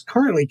year, as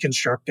currently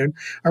constructed,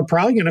 are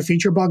probably going to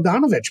feature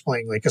Bogdanovich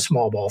playing like a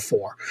small ball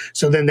 4.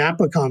 So then that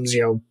becomes,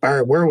 all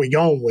right, where are we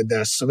going with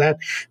this? So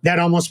that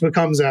almost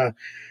becomes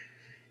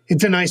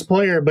it's a nice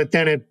player, but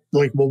then it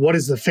like, well, what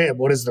is the fit?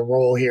 What is the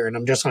role here? And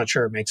I'm just not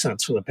sure it makes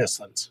sense for the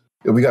Pistons.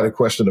 We got a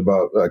question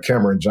about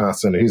Cameron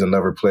Johnson. He's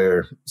another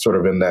player sort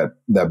of in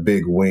that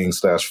big wing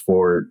 /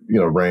 forward,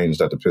 range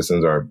that the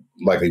Pistons are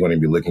likely going to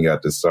be looking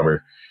at this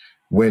summer.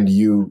 When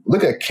you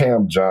look at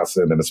Cam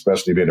Johnson, and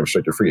especially being a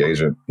restricted free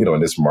agent,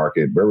 in this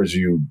market, where would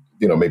you,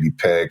 maybe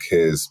peg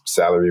his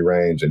salary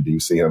range? And do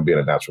you see him being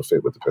a natural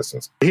fit with the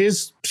Pistons?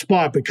 His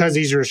spot, because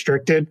he's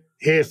restricted,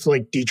 if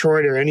like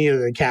Detroit or any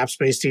of the cap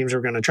space teams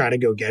are going to try to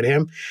go get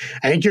him,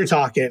 I think you're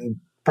talking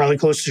probably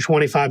close to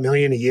 $25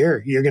 million a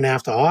year you're going to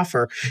have to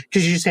offer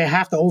because you just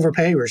have to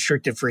overpay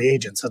restricted free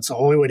agents. That's the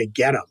only way to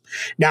get them.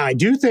 Now, I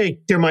do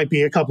think there might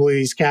be a couple of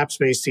these cap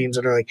space teams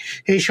that are like,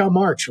 hey, Sean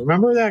Marks,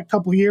 remember that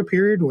couple year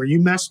period where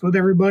you messed with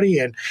everybody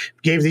and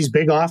gave these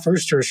big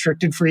offers to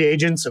restricted free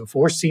agents and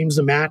forced teams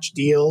to match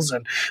deals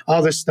and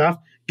all this stuff?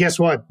 Guess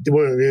what?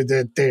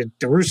 The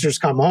Roosters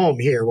come home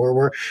here.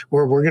 We're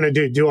going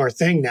to do our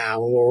thing now.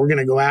 We're going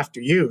to go after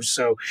you.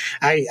 So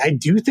I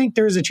do think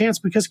there's a chance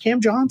because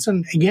Cam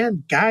Johnson,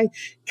 again, guy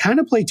kind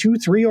of play 2,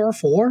 3, or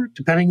 4,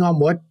 depending on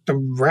what the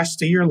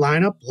rest of your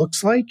lineup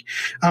looks like.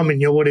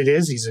 And what it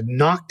is, he's a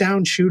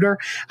knockdown shooter.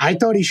 I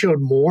thought he showed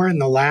more in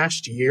the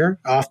last year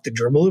off the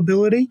dribble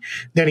ability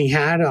than he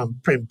had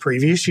in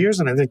previous years.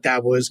 And I think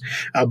that was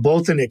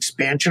both an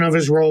expansion of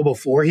his role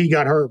before he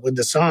got hurt with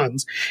the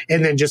Suns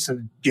and then just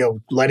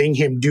letting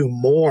him do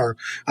more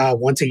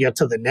once he got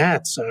to the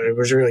Nets. It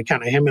was really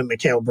kind of him and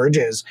Mikal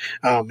Bridges,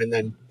 and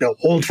then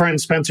old friend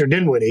Spencer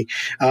Dinwiddie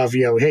of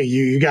hey,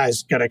 you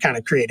guys got to kind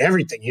of create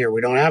everything here.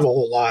 We don't have a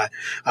whole lot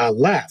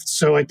left.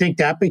 So I think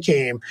that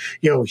became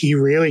he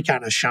really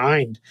kind of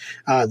shined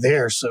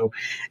there. So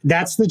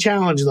that's the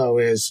challenge though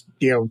is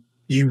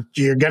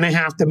you're going to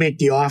have to make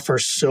the offer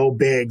so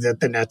big that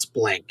the Nets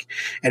blink.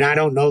 And I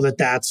don't know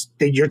that's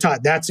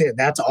it.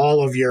 That's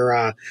all of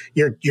your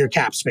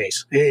cap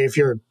space. If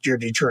you're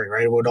Detroit,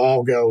 right? It would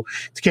all go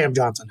to Cam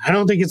Johnson. I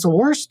don't think it's the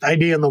worst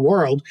idea in the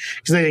world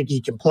because I think he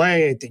can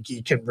play. I think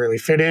he can really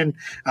fit in,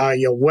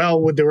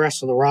 well with the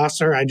rest of the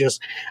roster. I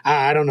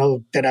don't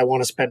know that I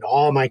want to spend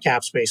all my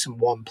cap space in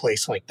one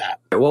place like that.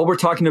 While we're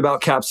talking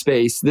about cap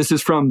space, this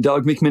is from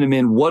Doug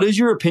McMiniman. What is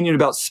your opinion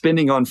about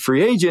spending on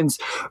free agents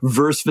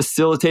versus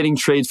facilitating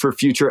trades for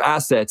future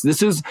assets?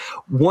 This is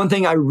one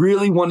thing I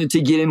really wanted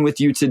to get in with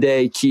you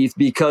today, Keith,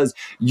 because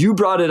you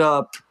brought it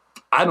up,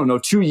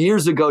 2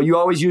 years ago. You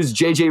always use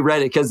JJ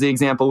Redick as the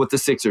example with the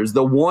Sixers.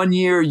 The 1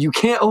 year, you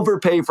can't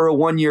overpay for a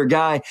 1 year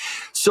guy.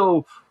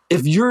 So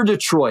if you're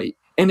Detroit,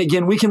 and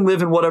again, we can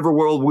live in whatever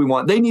world we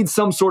want, they need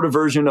some sort of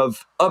version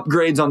of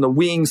upgrades on the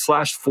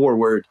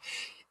wing/forward.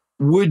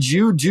 Would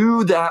you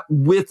do that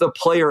with a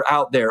player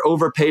out there,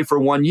 overpay for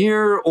 1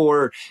 year?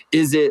 Or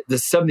is it the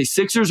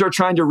 76ers are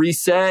trying to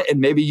reset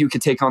and maybe you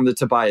could take on the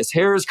Tobias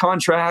Harris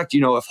contract?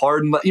 If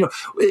Harden,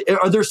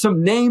 are there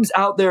some names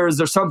out there? Is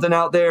there something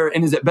out there?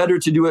 And is it better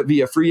to do it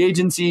via free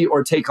agency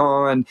or take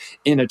on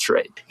in a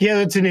trade? Yeah,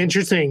 that's an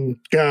interesting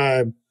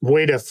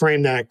way to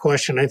frame that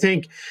question. I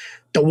think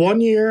the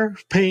 1 year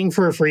paying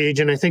for a free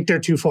agent, I think they're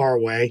too far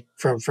away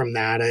from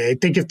that. I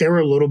think if they were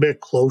a little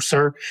bit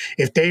closer,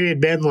 if they had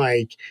been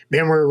like,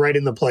 man, we're right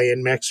in the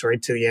play-in mix right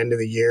to the end of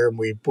the year and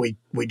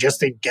we just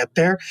didn't get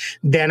there,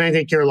 then I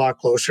think you're a lot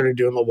closer to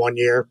doing the 1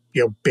 year,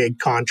 big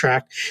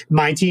contract.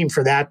 My team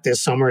for that this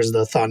summer is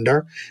the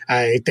Thunder.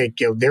 I think,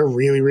 they're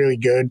really, really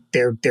good.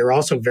 They're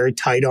also very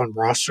tight on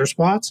roster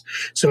spots.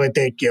 So I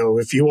think,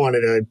 if you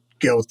wanted to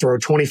throw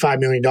 $25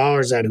 million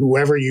at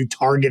whoever you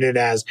targeted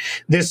as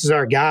this is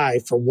our guy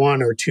for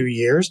 1 or 2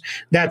 years,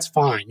 that's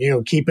fine.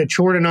 Keep it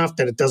short enough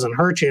that it doesn't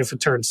hurt you if it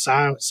turns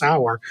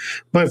sour.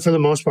 But for the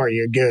most part,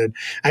 you're good.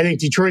 I think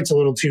Detroit's a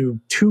little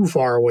too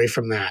far away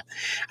from that.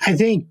 I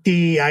think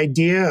the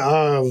idea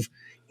of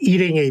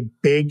eating a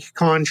big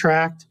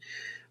contract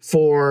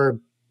for,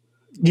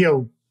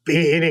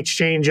 in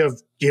exchange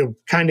of,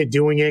 kind of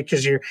doing it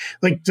because you're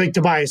like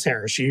Tobias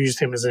Harris, you used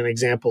him as an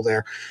example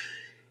there.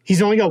 He's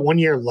only got 1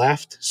 year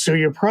left, so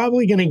you're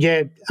probably going to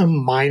get a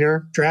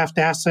minor draft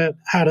asset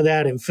out of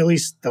that. And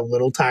Philly's a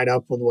little tied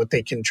up with what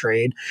they can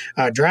trade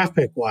draft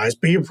pick wise,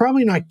 but you're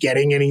probably not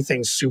getting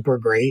anything super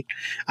great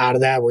out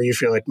of that where you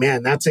feel like,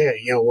 man, that's it.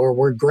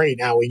 We're great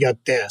now. We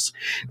got this.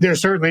 They're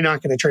certainly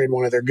not going to trade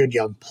one of their good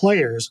young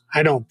players,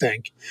 I don't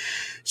think.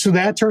 So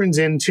that turns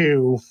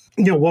into,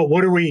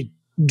 what are we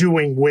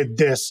doing with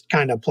this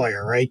kind of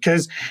player, right?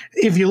 Because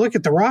if you look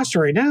at the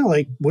roster right now,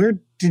 like where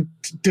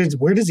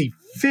does he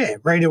fit,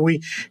 right?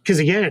 Because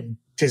again,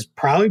 his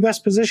probably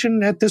best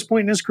position at this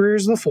point in his career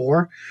is the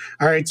 4.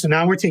 All right, so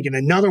now we're taking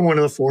another one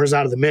of the 4s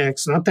out of the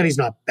mix. Not that he's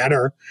not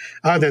better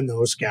than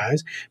those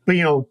guys, but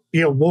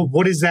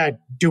what is that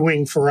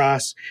doing for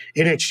us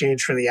in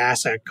exchange for the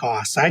asset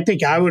costs? I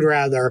think I would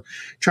rather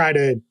try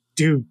to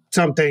do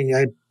something.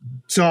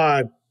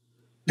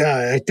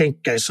 I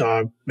think I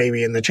saw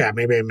maybe in the chat,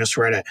 maybe I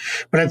misread it,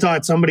 but I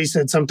thought somebody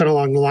said something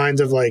along the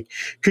lines of like,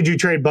 could you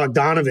trade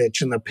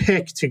Bogdanovich and the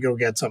pick to go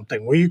get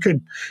something? Well, you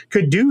could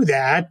do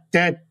that.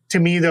 That to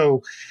me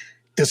though,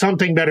 the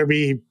something better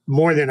be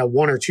more than a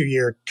 1 or 2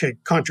 year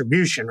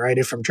contribution, right?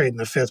 If I'm trading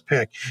the 5th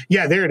pick.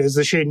 Yeah, there it is,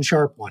 the Shaedon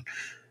Sharpe one.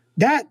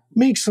 That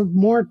makes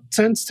more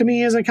sense to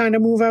me as a kind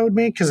of move I would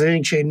make because I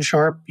think Shaedon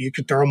Sharpe, you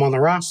could throw him on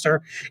the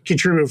roster,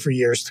 contribute for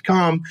years to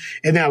come,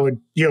 and that would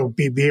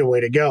be a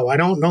way to go. I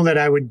don't know that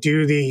I would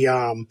do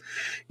the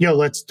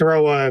let's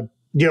throw a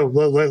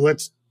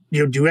let's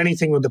do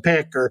anything with the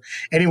pick or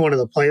any one of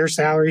the player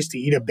salaries to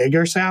eat a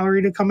bigger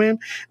salary to come in.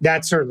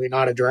 That's certainly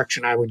not a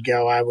direction I would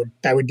go. I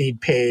would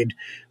need paid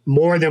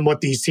more than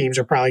what these teams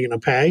are probably going to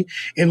pay,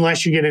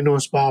 unless you get into a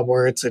spot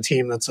where it's a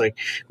team that's like,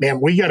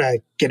 man, we got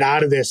to get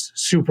out of this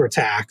super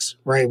tax,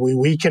 right?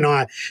 We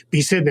cannot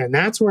be sitting there. And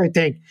that's where I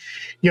think,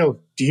 do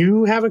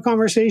you have a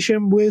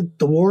conversation with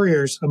the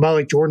Warriors about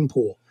like Jordan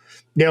Poole,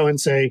 and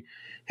say,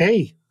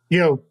 hey,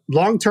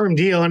 long-term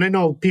deal. And I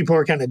know people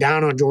are kind of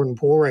down on Jordan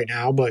Poole right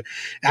now, but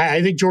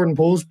I think Jordan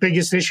Poole's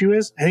biggest issue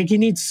is I think he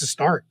needs to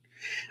start.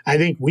 I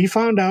think we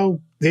found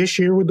out this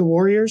year with the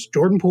Warriors,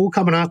 Jordan Poole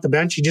coming off the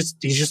bench, he's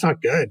just not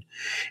good.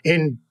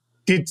 And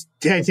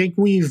I think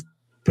we've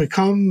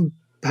become,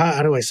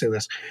 how do I say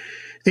this?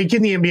 I think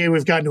in the NBA,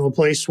 we've gotten to a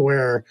place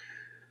where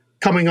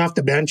coming off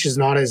the bench is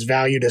not as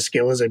valued a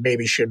skill as it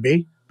maybe should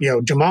be.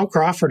 Jamal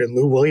Crawford and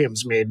Lou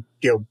Williams made,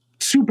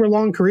 super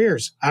long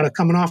careers out of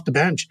coming off the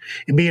bench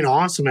and being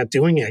awesome at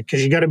doing it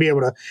because you got to be able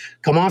to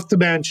come off the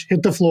bench,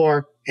 hit the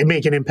floor, and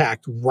make an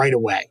impact right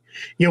away,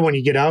 when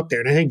you get out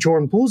there. And I think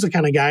Jordan Poole's the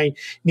kind of guy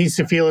needs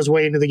to feel his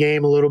way into the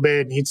game a little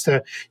bit, needs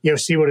to,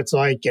 see what it's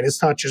like, get his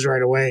touches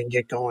right away and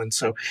get going.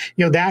 So,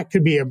 that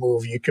could be a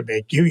move you could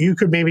make. You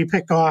could maybe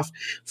pick off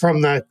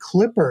from the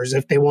Clippers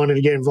if they wanted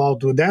to get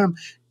involved with them,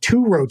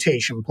 2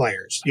 rotation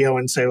players,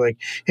 and say like,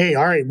 hey,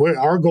 all right,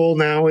 our goal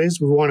now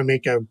is we want to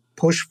make a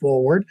push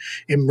forward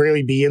and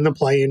really be in the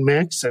play-in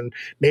mix and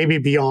maybe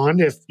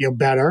beyond if you're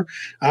better,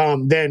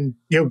 then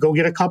go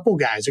get a couple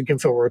guys who can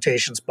fill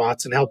rotation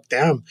spots and help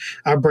them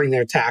bring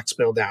their tax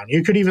bill down.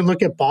 You could even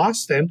look at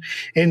Boston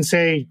and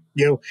say,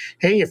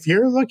 hey, if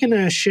you're looking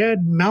to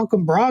shed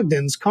Malcolm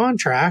Brogdon's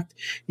contract,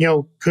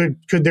 could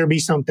there be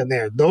something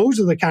there? Those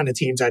are the kind of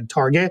teams I'd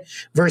target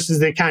versus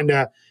the kind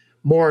of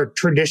more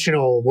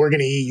traditional, we're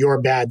going to eat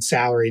your bad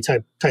salary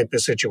type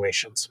of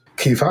situations.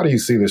 Keith, how do you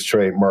see this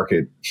trade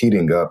market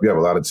heating up? You have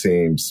a lot of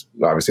teams,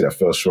 obviously, that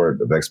fell short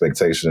of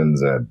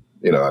expectations. And,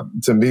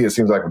 to me, it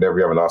seems like whenever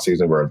you have an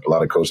offseason where a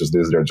lot of coaches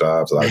lose their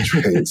jobs, a lot of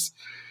trades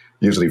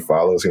usually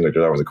follow. It seems like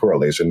there was a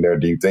correlation there.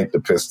 Do you think the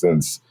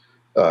Pistons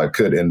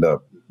could end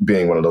up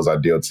being one of those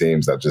ideal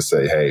teams that just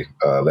say, hey,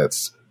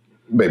 let's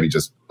maybe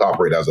just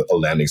operate as a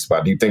landing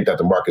spot? Do you think that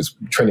the market's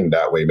trending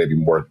that way, maybe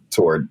more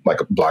toward like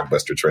a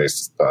blockbuster trade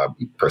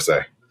per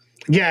se?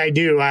 Yeah, I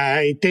do.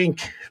 I think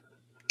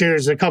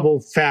there's a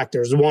couple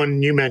factors.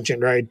 One, you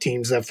mentioned, right?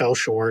 Teams that fell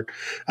short,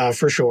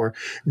 for sure.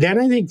 Then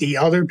I think the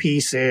other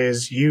piece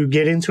is you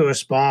get into a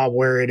spot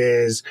where it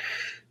is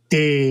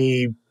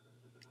the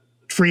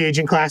free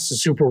agent class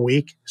is super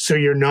weak. So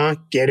you're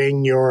not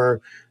getting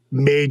your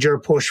major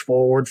push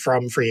forward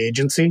from free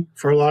agency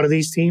for a lot of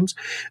these teams.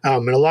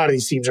 And a lot of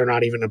these teams are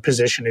not even in a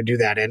position to do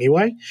that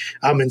anyway.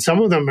 And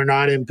some of them are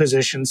not in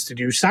positions to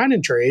do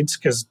sign-in trades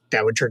because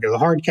that would trigger the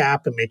hard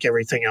cap and make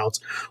everything else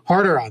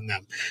harder on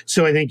them.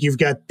 So I think you've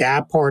got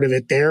that part of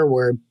it there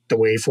where the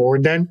way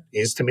forward then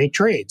is to make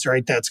trades,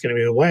 right? That's going to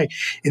be the way.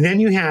 And then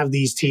you have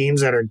these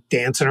teams that are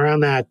dancing around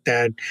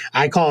that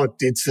I call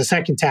it's the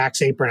second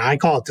tax apron. I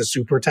call it the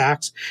super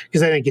tax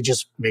because I think it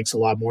just makes a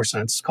lot more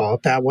sense to call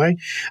it that way.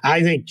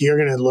 I think you're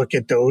going to look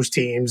at those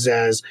teams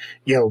as,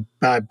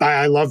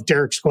 I love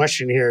Derek's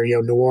question here,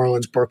 New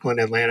Orleans, Brooklyn,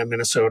 Atlanta,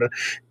 Minnesota,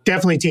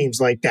 definitely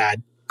teams like that.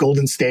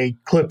 Golden State,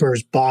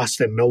 Clippers,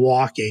 Boston,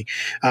 Milwaukee,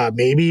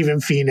 maybe even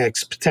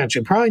Phoenix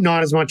potentially. Probably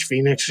not as much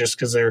Phoenix just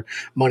because their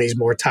money's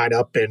more tied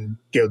up in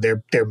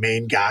their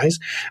main guys.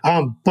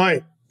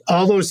 But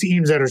all those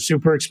teams that are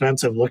super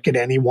expensive, look at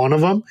any one of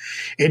them,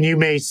 and you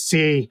may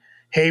see,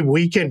 hey,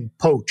 we can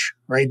poach,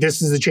 right?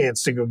 This is a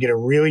chance to go get a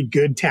really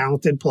good,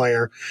 talented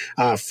player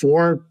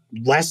for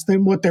less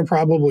than what they're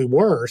probably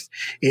worth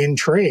in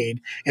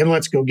trade, and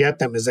let's go get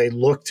them as they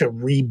look to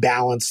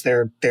rebalance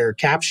their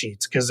cap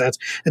sheets, because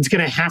it's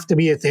going to have to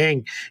be a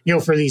thing,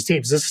 for these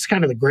teams. This is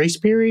kind of the grace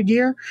period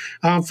year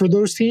for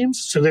those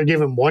teams, so they're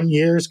given 1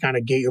 year to kind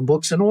of get your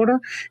books in order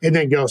and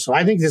then go. So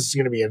I think this is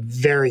going to be a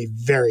very,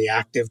 very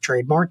active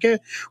trade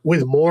market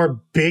with more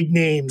big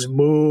names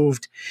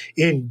moved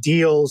in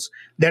deals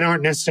that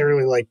aren't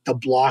necessarily like the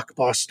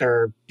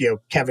blockbuster,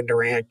 Kevin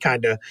Durant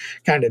kind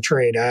of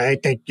trade. I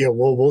think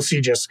we'll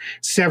see just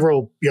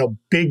several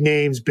big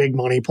names, big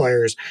money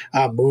players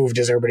moved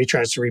as everybody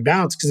tries to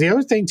rebalance. Because the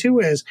other thing too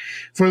is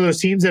for those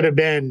teams that have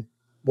been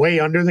way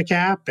under the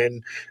cap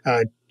and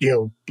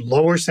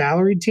lower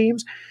salaried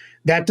teams,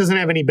 that doesn't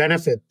have any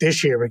benefit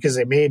this year because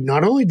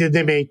not only did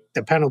they make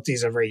the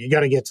penalties of you got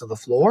to get to the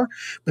floor,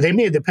 but they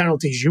made the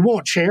penalties you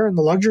won't share in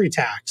the luxury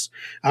tax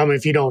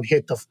if you don't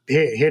hit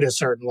a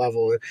certain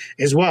level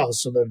as well.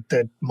 So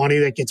the money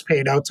that gets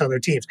paid out to other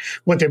teams,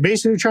 what they're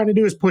basically trying to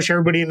do is push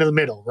everybody into the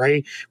middle,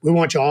 right? We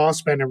want you all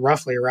spending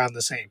roughly around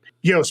the same.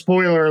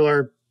 Spoiler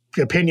alert.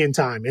 Opinion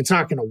time. It's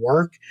not going to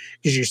work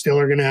because you still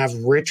are going to have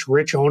rich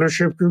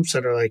ownership groups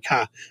that are like,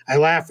 I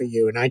laugh at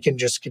you and I can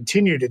just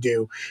continue to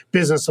do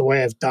business the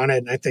way I've done it.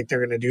 And I think they're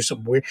going to do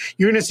some weird,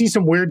 you're going to see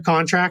some weird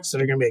contracts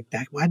that are going to be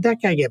like, why'd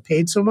that guy get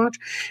paid so much?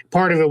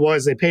 Part of it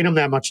was they paid him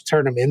that much to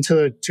turn him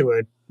into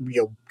a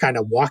kind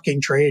of walking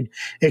trade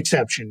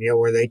exception,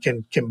 where they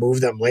can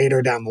move them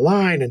later down the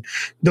line and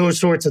those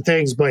sorts of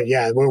things. But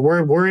yeah,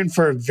 we're in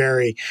for a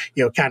very,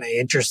 kind of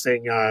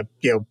interesting,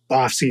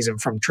 off season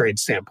from trade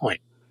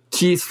standpoint.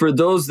 Keith, for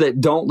those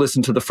that don't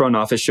listen to the front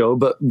office show,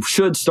 but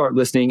should start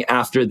listening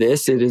after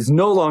this, it is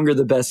no longer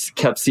the best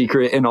kept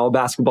secret in all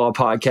basketball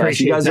podcasts.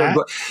 You guys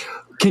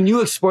can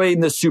you explain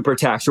the super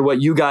tax or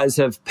what you guys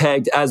have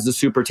pegged as the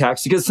super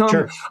tax? Because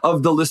some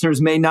of the listeners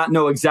may not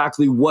know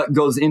exactly what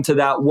goes into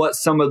that, what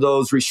some of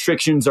those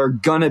restrictions are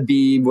going to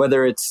be,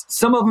 whether it's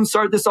some of them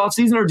start this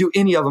offseason or do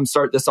any of them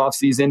start this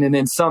offseason and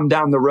then some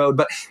down the road.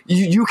 But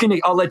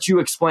I'll let you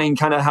explain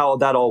kind of how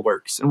that all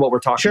works and what we're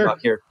talking about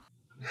here.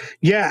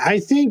 Yeah, I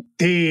think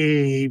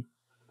the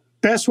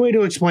best way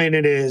to explain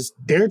it is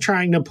they're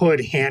trying to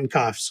put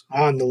handcuffs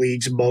on the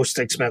league's most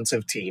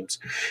expensive teams.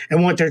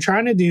 And what they're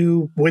trying to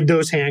do with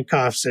those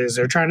handcuffs is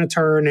they're trying to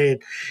turn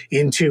it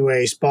into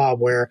a spot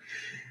where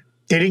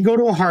they didn't go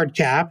to a hard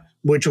cap,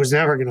 which was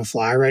never going to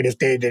fly, right? If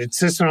they had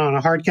insisted on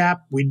a hard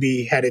cap, we'd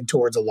be headed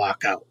towards a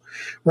lockout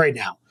right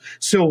now.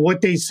 So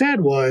what they said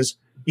was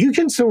you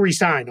can still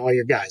re-sign all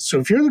your guys. So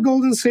if you're the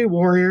Golden State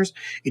Warriors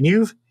and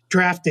you've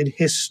drafted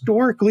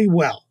historically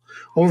well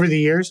over the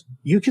years,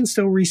 you can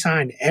still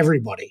re-sign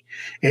everybody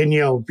and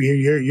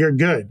you're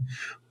good.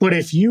 But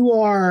if you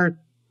are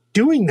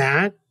doing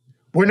that,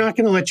 we're not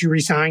going to let you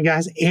re-sign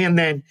guys and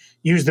then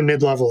use the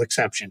mid-level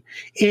exception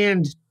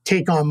and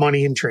take on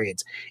money in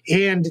trades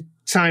and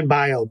sign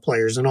buyout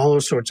players and all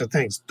those sorts of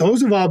things.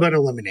 Those have all been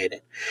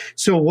eliminated.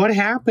 So what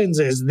happens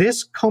is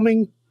this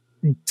coming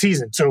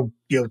season, so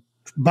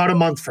about a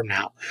month from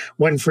now,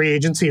 when free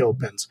agency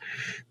opens,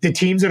 the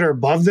teams that are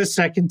above the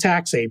second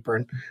tax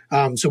apron,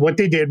 so what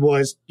they did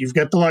was you've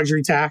got the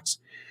luxury tax,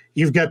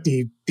 you've got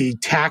the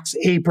tax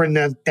apron,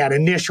 that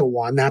initial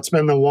one. That's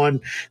been the one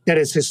that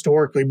has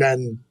historically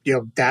been,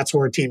 that's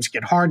where teams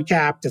get hard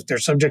capped if they're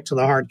subject to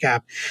the hard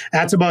cap.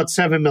 That's about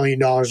 $7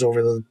 million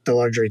over the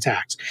luxury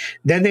tax.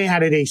 Then they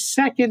added a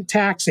second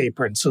tax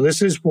apron. So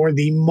this is for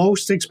the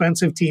most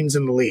expensive teams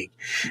in the league.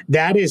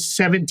 That is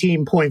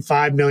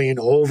 $17.5 million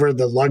over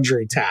the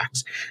luxury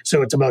tax.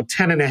 So it's about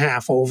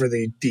 10.5 over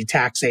the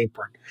tax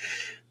apron.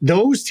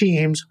 Those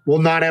teams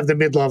will not have the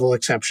mid-level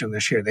exception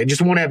this year. They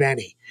just won't have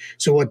any.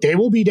 So what they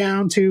will be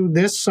down to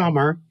this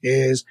summer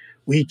is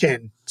we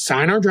can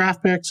sign our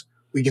draft picks,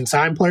 we can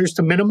sign players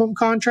to minimum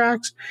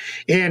contracts,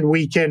 and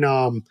we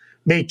can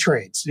make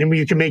trades. And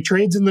you can make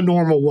trades in the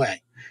normal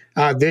way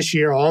this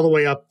year all the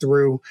way up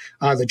through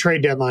the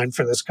trade deadline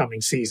for this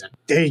coming season.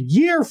 A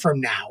year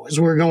from now, as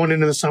we're going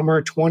into the summer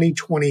of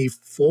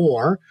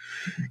 2024,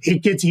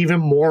 it gets even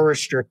more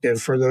restrictive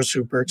for those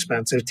super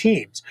expensive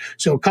teams.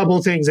 So a couple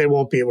of things they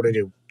won't be able to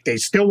do. They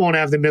still won't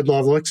have the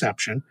mid-level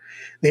exception.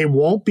 They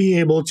won't be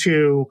able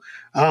to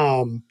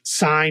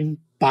sign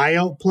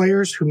buyout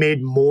players who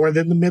made more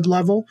than the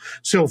mid-level.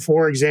 So,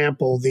 for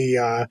example,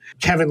 the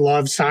Kevin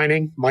Love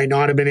signing might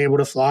not have been able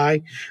to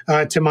fly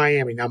to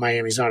Miami. Now,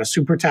 Miami's not a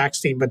super tax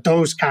team, but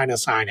those kind of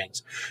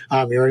signings.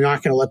 You're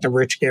not going to let the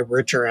rich get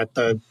richer at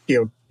the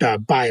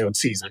buyout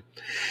season.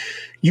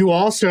 You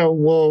also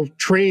will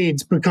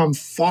trades become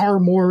far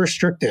more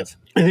restrictive.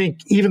 I think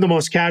even the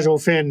most casual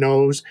fan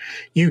knows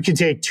you can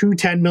take two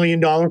 $10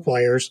 million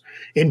players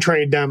and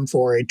trade them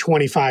for a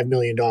 $25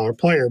 million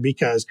player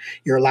because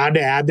you're allowed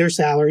to add their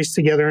salaries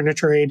together in a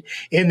trade,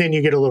 and then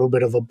you get a little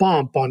bit of a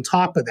bump on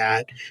top of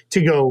that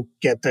to go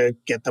get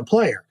the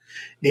player.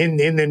 In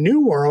the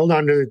new world,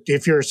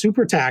 if you're a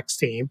super tax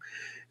team,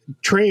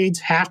 trades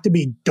have to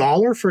be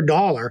dollar for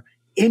dollar,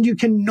 and you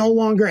can no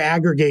longer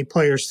aggregate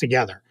players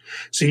together.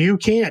 So you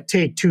can't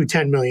take two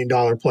 $10 million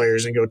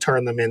players and go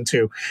turn them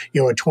into, a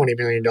 $20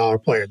 million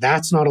player.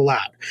 That's not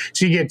allowed.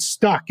 So you get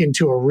stuck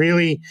into a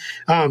really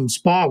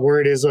spot where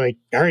it is like,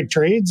 all right,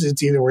 trades,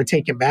 it's either we're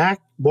taking back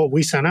what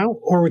we sent out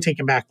or we're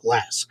taking back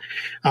less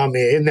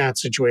in that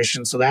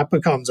situation. So that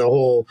becomes a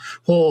whole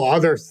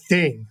other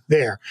thing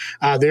there.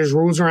 There's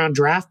rules around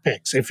draft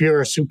picks. If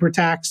you're a super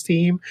tax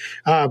team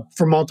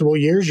for multiple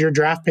years, your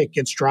draft pick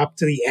gets dropped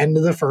to the end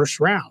of the first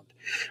round.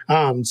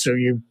 So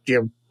you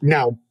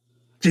now,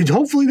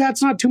 hopefully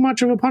that's not too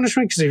much of a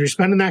punishment, because if you're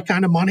spending that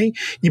kind of money,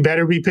 you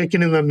better be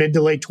picking in the mid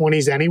to late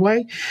 20s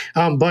anyway.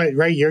 But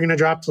you're going to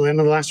drop to the end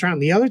of the last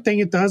round. The other thing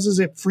it does is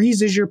it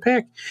freezes your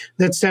pick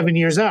that's 7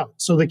 years out.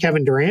 So the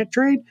Kevin Durant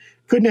trade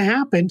couldn't have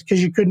happened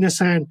because you couldn't have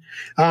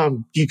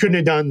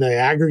done the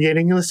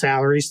aggregating of the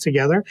salaries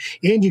together,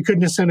 and you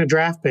couldn't have sent a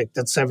draft pick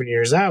that's 7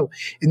 years out.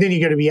 And then you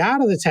got to be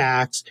out of the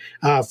tax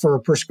for a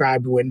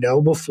prescribed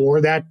window before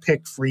that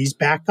pick frees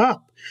back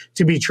up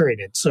to be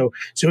traded. So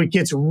it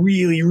gets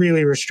really,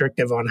 really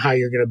restrictive on how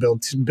you're going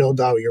to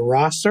build out your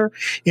roster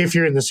if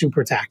you're in the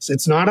super tax.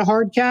 It's not a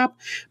hard cap,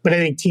 but I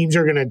think teams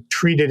are going to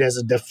treat it as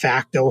a de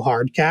facto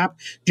hard cap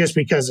just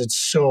because it's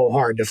so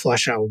hard to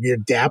flesh out your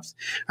depth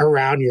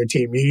around your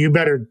team. You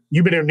better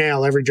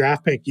nail every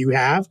draft pick you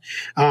have.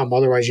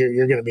 Otherwise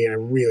you're going to be in a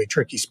really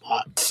tricky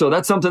spot. So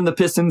that's something the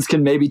Pistons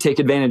can maybe take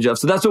advantage of.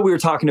 So that's what we were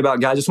talking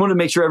about, guys. Just wanted to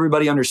make sure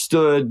everybody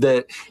understood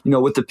that,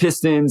 with the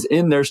Pistons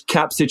in their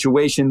cap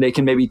situation, they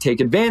can maybe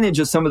take advantage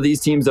of some of these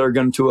teams that are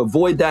going to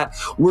avoid that.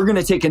 We're going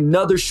to take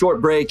another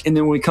short break, and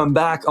then when we come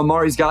back,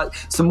 Amari's got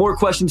some more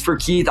questions for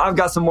Keith. I've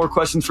got some more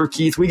questions for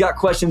Keith. We got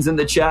questions in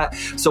the chat,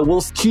 so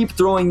we'll keep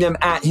throwing them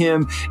at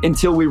him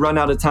until we run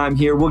out of time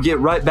here. We'll get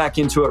right back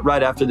into it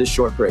right after this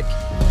short break.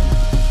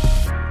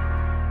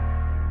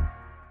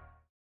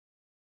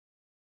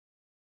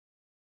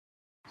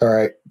 All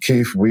right,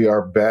 Keith, we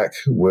are back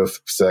with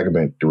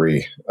segment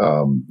 3.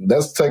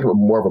 Let's take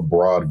more of a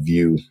broad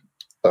view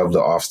of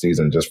the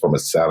offseason just from a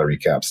salary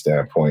cap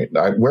standpoint.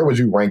 Where would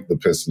you rank the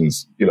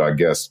Pistons, I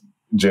guess,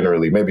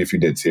 generally, maybe if you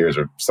did tiers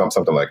or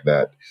something like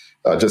that?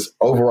 Just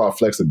overall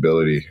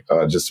flexibility,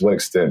 just to what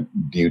extent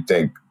do you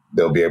think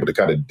they'll be able to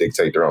kind of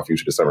dictate their own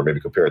future this summer,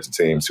 maybe compared to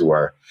teams who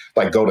are,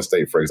 like Golden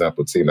State, for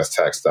example, a team that's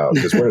taxed out?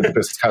 Just where do the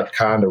Pistons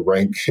kind of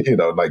rank,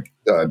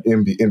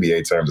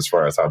 NBA terms as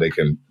far as how they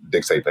can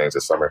dictate things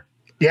this summer?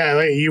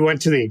 Yeah, you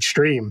went to the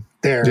extreme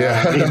there.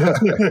 Yeah.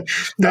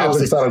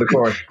 Opposite side of the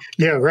coin.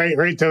 Yeah,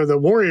 right. The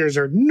Warriors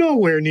are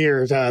nowhere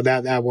near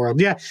that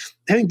world. Yeah,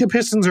 I think the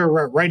Pistons are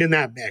right in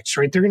that mix,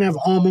 right? They're going to have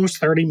almost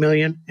 $30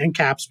 million in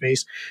cap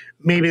space.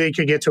 Maybe they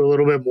could get to a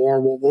little bit more.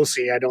 We'll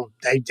see. I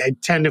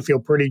tend to feel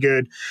pretty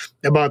good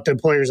about the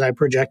players I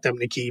project them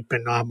to keep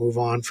and not move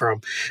on from.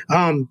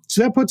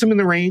 So that puts them in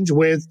the range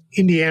with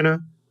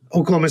Indiana,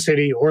 Oklahoma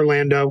City,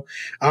 Orlando.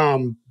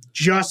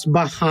 just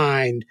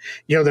behind,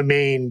 the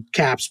main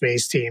cap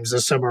space teams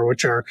this summer,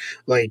 which are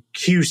like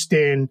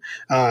Houston,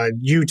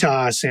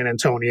 Utah, San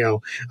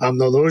Antonio.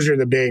 Those are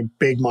the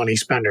big money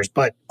spenders,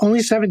 but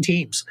only 7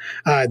 teams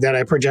that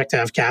I project to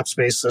have cap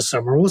space this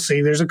summer. We'll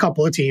see. There's a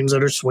couple of teams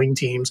that are swing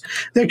teams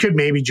that could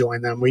maybe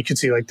join them. We could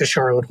see like the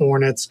Charlotte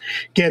Hornets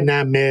getting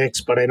that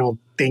mix, but I don't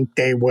think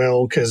they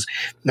will because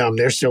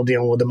they're still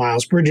dealing with the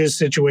Miles Bridges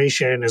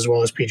situation as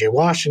well as PJ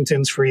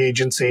Washington's free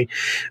agency.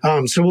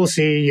 So we'll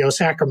see.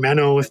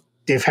 Sacramento,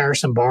 if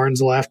Harrison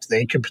Barnes left,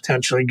 they could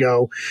potentially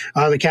go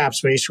the cap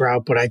space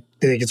route, but I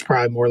think it's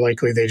probably more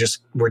likely they just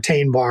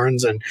retain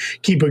Barnes and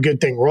keep a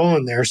good thing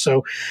rolling there.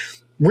 So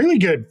really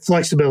good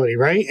flexibility,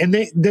 right? And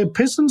the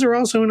Pistons are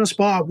also in a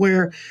spot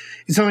where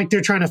it's not like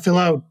they're trying to fill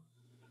out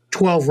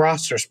 12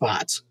 roster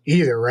spots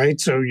either, right?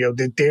 So,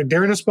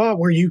 they're in a spot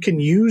where you can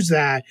use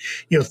that,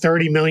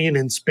 $30 million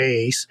in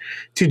space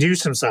to do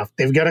some stuff.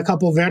 They've got a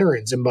couple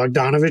veterans in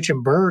Bogdanovich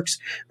and Burks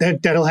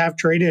that'll have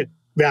traded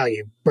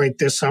value right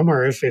this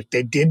summer if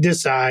they did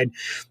decide,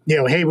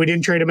 hey, we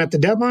didn't trade him at the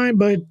deadline,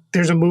 but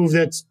there's a move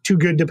that's too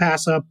good to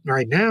pass up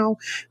right now.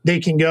 They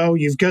can go.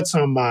 You've got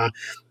some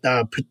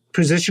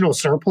positional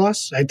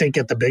surplus, I think,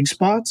 at the big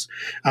spots.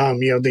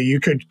 That you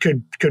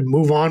could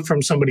move on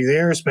from somebody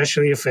there,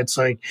 especially if it's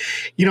like,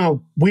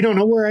 we don't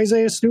know where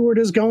Isaiah Stewart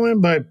is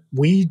going, but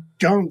we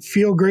don't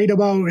feel great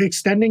about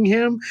extending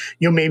him.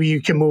 Maybe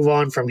you can move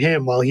on from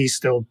him while he's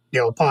still,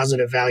 a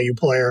positive value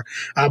player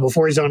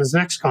before he's on his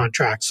next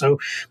contract. So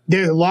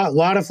there's a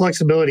lot of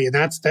flexibility, and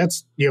that's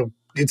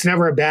it's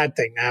never a bad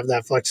thing to have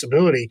that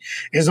flexibility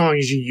as long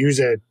as you use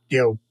it,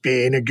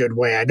 in a good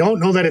way. I don't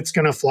know that it's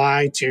going to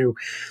fly to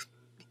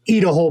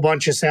eat a whole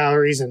bunch of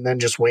salaries and then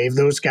just waive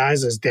those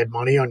guys as dead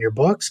money on your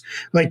books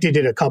like they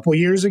did a couple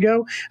years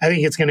ago. I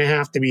think it's going to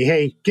have to be,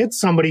 hey, get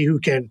somebody who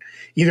can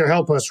either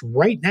help us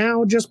right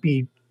now just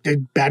be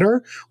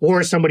better,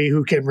 or somebody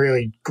who can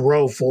really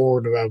grow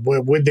forward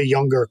with the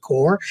younger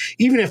core,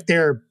 even if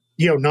they're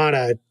not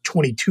a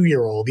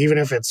 22-year-old, even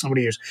if it's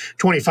somebody who's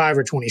 25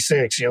 or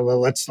 26,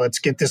 let's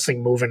get this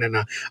thing moving in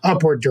a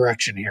upward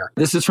direction here.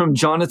 This is from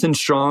Jonathan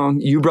Strong.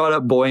 You brought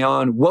up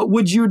Bojan. What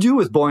would you do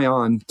with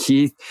Bojan,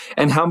 Keith?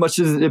 And how much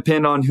does it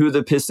depend on who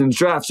the Pistons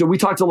draft? So we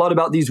talked a lot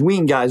about these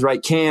wing guys,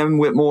 right? Cam,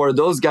 Whitmore,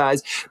 those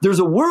guys. There's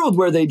a world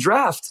where they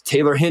draft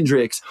Taylor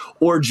Hendricks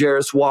or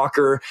Jarris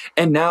Walker.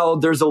 And now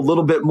there's a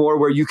little bit more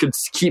where you could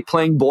keep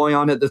playing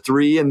Bojan at the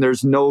 3 and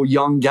there's no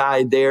young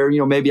guy there,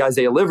 maybe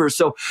Isaiah Livers.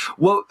 So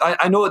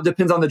I know it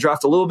depends on the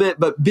draft a little bit,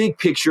 but big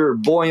picture,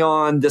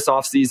 Bojan this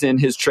offseason,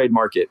 his trade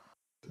market.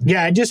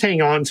 Yeah, I just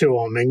hang on to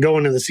him and go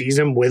into the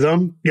season with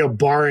him,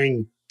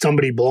 barring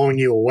somebody blowing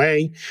you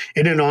away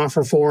in an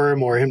offer for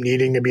him or him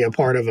needing to be a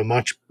part of a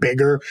much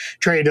bigger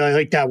trade. I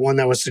like that one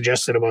that was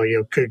suggested about,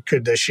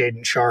 could the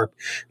Shaedon Sharpe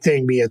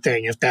thing be a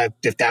thing? If that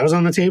was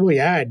on the table,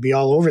 yeah, I'd be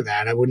all over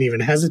that. I wouldn't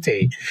even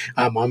hesitate.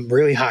 I'm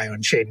really high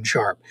on Shaedon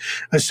Sharpe.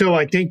 So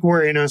I think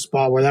we're in a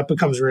spot where that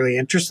becomes really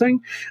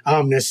interesting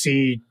to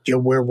see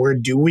where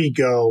do we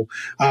go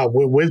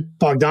with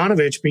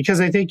Bogdanovich, because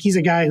I think he's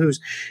a guy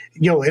who's,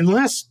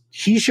 unless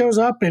he shows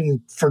up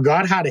and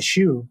forgot how to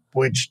shoot,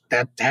 which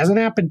that hasn't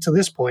happened to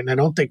this point, and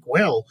I don't think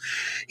will,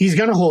 he's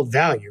going to hold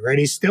value, right?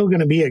 He's still going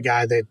to be a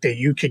guy that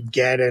you could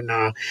get and,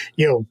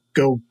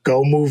 go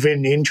move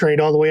in trade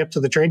all the way up to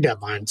the trade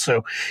deadline.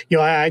 So,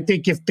 I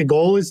think if the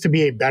goal is to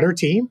be a better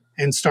team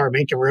and start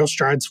making real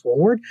strides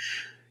forward,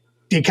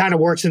 it kind of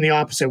works in the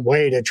opposite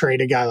way to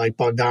trade a guy like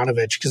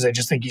Bogdanovich, because I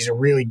just think he's a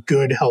really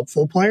good,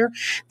 helpful player.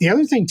 The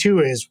other thing, too,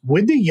 is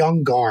with the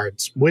young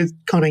guards, with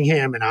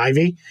Cunningham and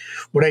Ivy,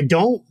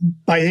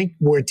 I think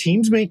where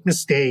teams make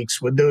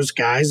mistakes with those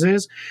guys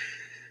is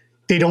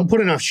they don't put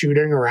enough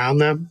shooting around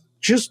them.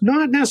 Just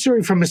not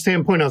necessarily from a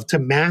standpoint of to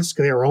mask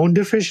their own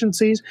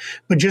deficiencies,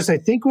 but just I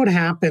think what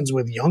happens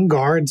with young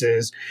guards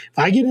is if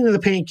I get into the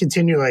paint,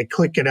 continue to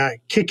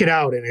kick it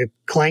out, and it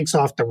clanks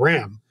off the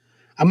rim,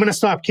 I'm going to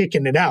stop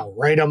kicking it out,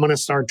 right? I'm going to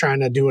start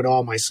trying to do it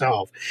all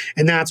myself.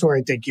 And that's where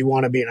I think you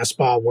want to be in a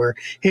spot where,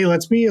 hey,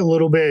 let's be a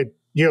little bit,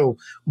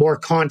 more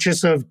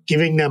conscious of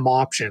giving them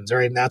options,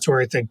 right? And that's where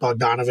I think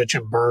Bogdanovich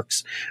and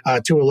Burks,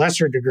 to a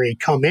lesser degree,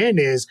 come in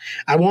is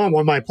I want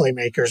when my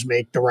playmakers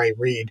make the right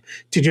read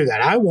to do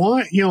that. I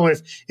want,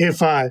 if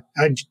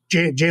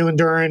Jalen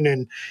Duren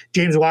and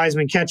James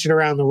Wiseman catch it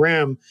around the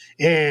rim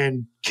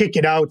and kick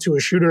it out to a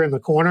shooter in the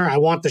corner, I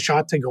want the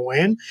shot to go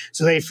in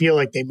so they feel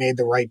like they made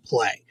the right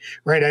play,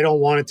 right? I don't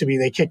want it to be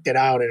they kicked it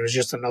out and it was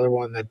just another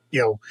one that,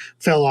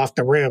 fell off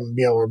the rim,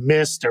 or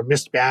missed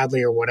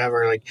badly or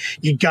whatever. Like,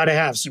 you got to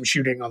have some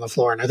shooting on the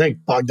floor. And I think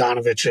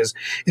Bogdanovich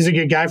is a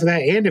good guy for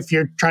that. And if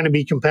you're trying to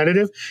be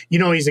competitive,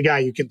 he's a guy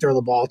you can throw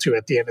the ball to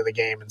at the end of the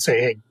game and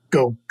say, hey,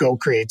 go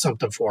create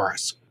something for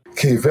us.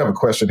 Keith, we have a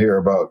question here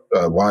about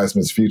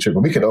Wiseman's future,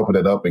 but we can open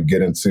it up and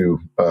get into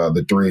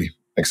the 3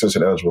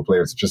 extension-eligible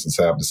players the Pistons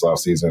have this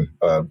offseason.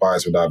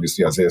 Wiseman,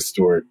 obviously, Isaiah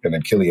Stewart, and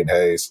then Killian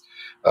Hayes.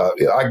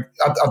 I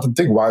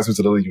think Wiseman's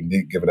a little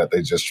unique given that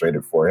they just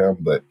traded for him,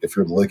 but if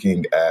you're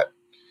looking at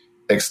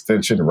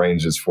extension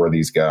ranges for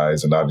these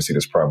guys, and obviously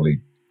there's probably,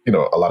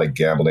 a lot of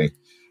gambling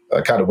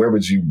kind of where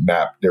would you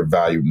map their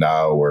value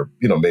now, or,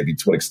 maybe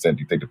to what extent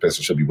do you think the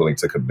Pistons should be willing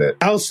to commit?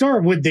 I'll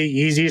start with the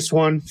easiest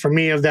one for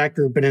me of that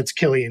group, and it's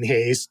Killian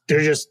Hayes.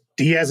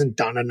 He hasn't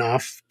done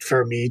enough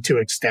for me to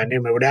extend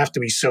him. It would have to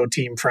be so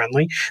team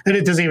friendly that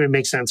it doesn't even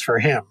make sense for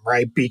him,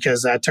 right?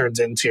 Because that turns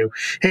into,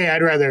 hey,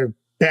 I'd rather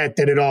bet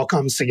that it all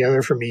comes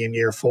together for me in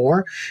year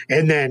 4,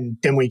 and then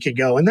we could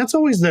go. And that's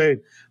always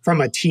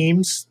from a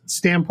team's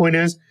standpoint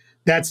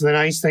that's the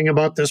nice thing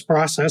about this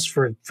process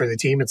for the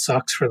team. It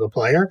sucks for the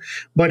player,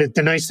 but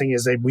the nice thing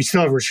is that we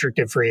still have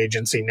restricted free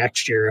agency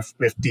next year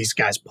if these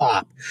guys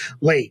pop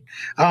late.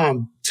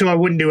 So I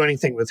wouldn't do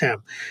anything with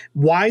him.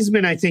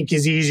 Wiseman, I think,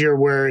 is easier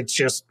where it's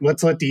just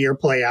let's let the year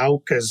play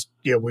out because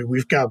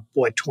we've got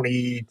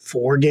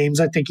 24 games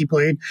I think he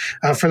played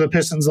for the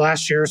Pistons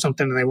last year or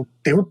something, and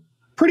they were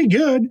pretty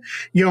good.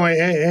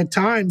 At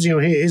times,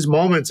 his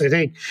moments. I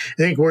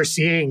think we're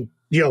seeing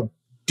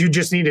dude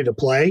just needed to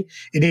play.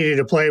 He needed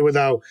to play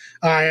without,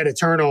 I had a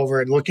turnover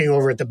and looking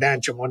over at the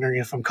bench. I'm wondering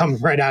if I'm coming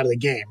right out of the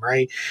game,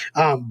 right?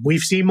 We've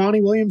seen Monty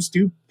Williams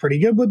do pretty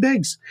good with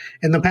bigs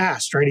in the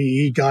past, right?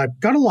 He got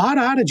a lot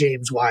out of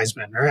James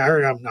Wiseman, or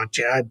I'm not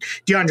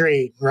DeAndre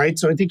Ayton, right?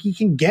 So I think he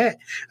can get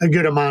a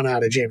good amount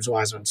out of James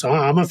Wiseman. So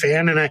I'm a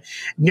fan, and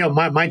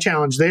my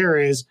challenge there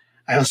is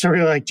I also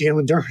really like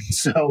Jalen Duren,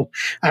 so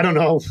I don't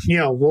know,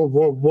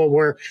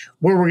 where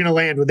we're going to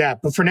land with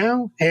that. But for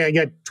now, hey, I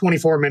got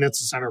 24 minutes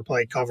of center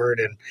play covered,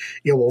 and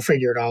we'll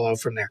figure it all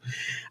out from there.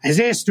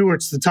 Isaiah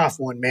Stewart's the tough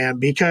one, man,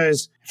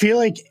 because I feel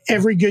like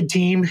every good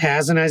team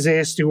has an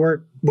Isaiah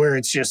Stewart where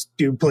it's just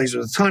dude plays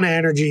with a ton of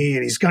energy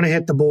and he's going to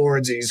hit the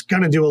boards. And he's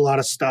going to do a lot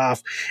of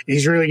stuff.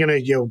 He's really going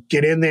to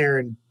get in there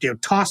and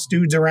toss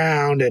dudes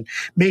around and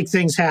make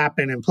things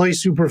happen and play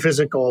super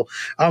physical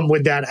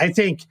with that. I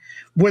think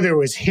whether it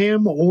was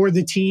him or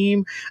the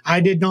team, I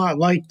did not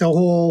like the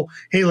whole,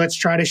 hey, let's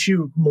try to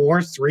shoot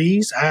more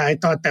threes. I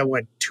thought that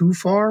went too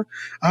far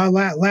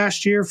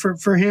last year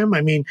for him.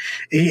 I mean,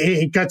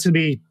 it got to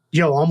be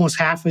almost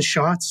half his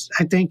shots.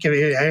 I think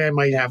I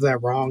might have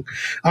that wrong,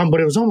 but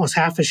it was almost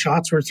half his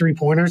shots were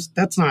 3-pointers.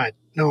 That's not.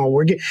 No,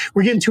 we're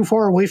getting too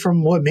far away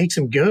from what makes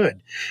him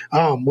good.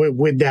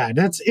 With that,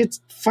 it's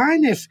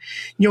fine if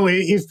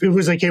if it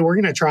was like, hey, we're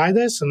gonna try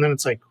this, and then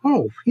it's like,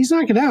 oh, he's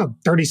knocking down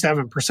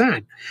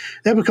 37%.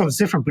 That becomes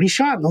different. But he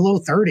shot in the low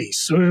 30s,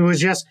 so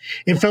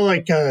it felt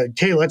like,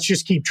 hey, let's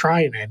just keep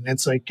trying it. And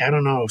it's like, I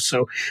don't know.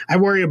 So I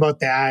worry about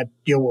that,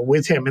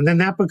 with him, and then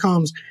that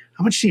becomes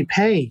how much do you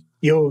pay?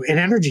 An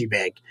energy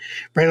bag,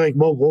 right? Like,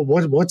 well,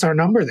 what's our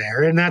number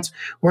there? And that's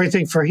where I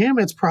think for him,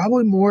 it's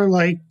probably more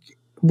like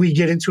we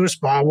get into a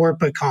spot where it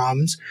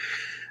becomes,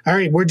 all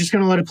right, we're just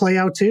going to let it play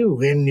out too.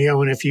 And,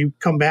 and if you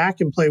come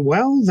back and play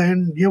well,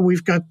 then,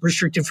 we've got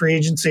restricted free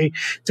agency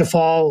to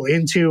fall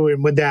into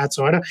and with that.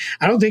 So I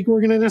don't think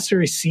we're going to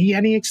necessarily see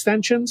any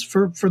extensions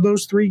for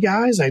those 3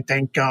 guys. I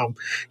think,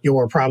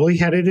 we're probably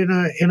headed in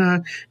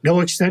a no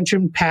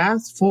extension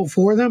path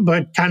for them,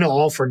 but kind of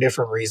all for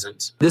different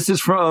reasons. This is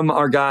from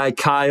our guy,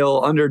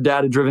 Kyle, under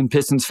Data Driven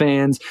Pistons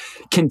fans.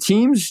 Can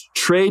teams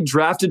trade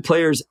drafted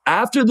players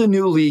after the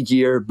new league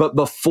year, but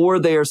before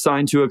they are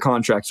signed to a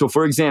contract? So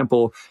for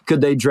example,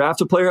 could they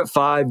draft a player at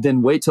 5,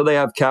 then wait till they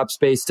have cap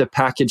space to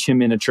package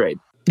him in a trade?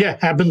 Yeah,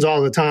 happens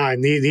all the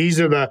time. These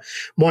are the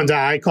ones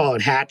I call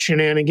it hat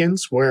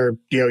shenanigans, where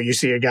you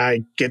see a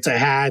guy gets a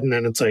hat and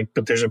then it's like,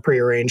 but there's a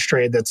prearranged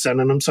trade that's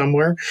sending him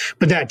somewhere.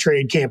 But that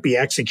trade can't be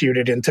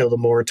executed until the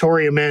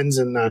moratorium ends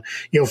in the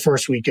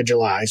first week of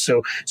July.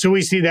 So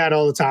we see that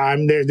all the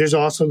time. There's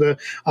also the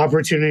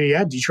opportunity.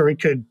 Yeah, Detroit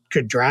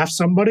could draft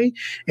somebody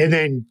and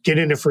then get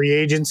into free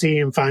agency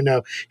and find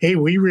out, hey,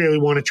 we really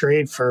want to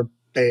trade for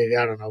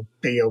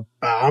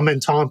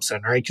Amen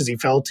Thompson, right? Because he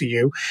fell to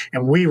you,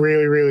 and we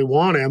really, really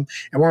want him,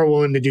 and we're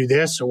willing to do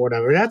this or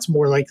whatever. That's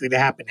more likely to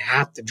happen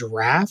at the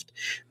draft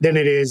than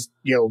it is,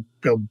 a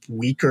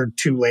week or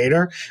 2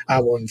 later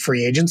when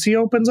free agency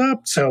opens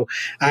up. So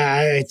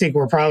I think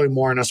we're probably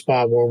more in a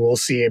spot where we'll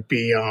see it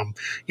be,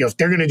 if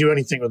they're going to do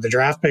anything with the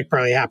draft pick,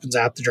 probably happens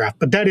at the draft.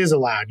 But that is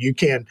allowed. You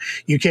can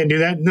do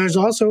that. And there's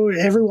also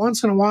every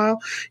once in a while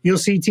you'll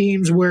see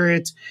teams where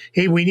it's,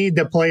 hey, we need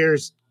the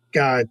players'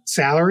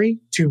 salary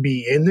to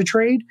be in the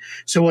trade.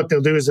 So what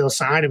they'll do is they'll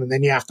sign him, and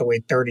then you have to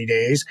wait 30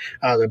 days.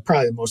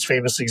 Probably the most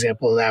famous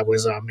example of that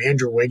was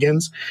Andrew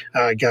Wiggins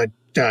got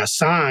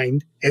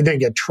signed and then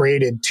get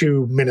traded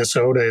to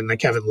Minnesota in the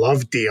Kevin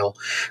Love deal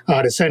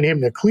to send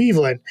him to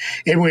Cleveland.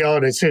 And we all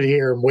had to sit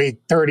here and wait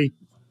 30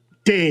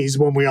 days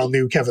when we all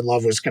knew Kevin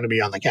Love was going to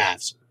be on the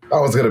Cavs. I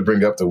was going to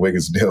bring up the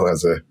Wiggins deal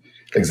as an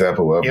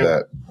example of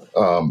that.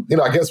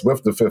 I guess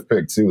with the 5th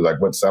pick too, like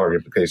what salary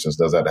implications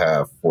does that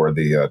have for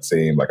the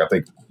team? Like I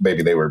think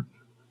maybe they were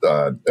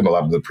in a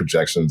lot of the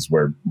projections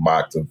were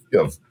mocked of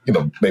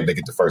maybe they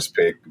get the 1st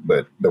pick,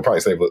 but they'll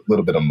probably save a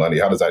little bit of money.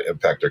 How does that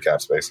impact their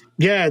cap space?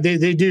 Yeah, they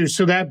do.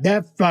 So that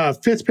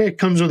 5th pick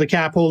comes with a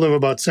cap hold of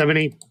about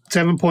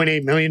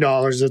 $7.8 million.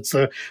 It's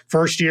the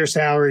first year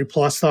salary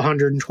plus the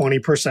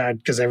 120%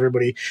 because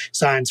everybody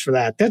signs for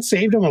that. That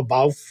saved them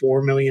about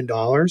 $4 million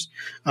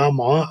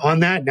on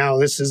that. Now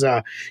this is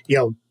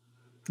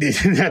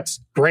That's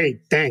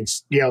great.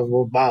 Thanks.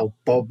 Wow.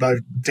 But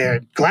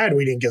glad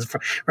we didn't get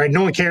right.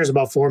 No one cares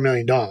about $4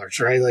 million,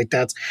 right? Like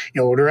that's,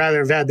 would rather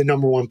have had the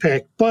number one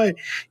pick. But,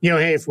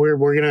 hey, if we're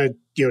going to,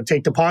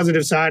 take the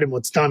positive side and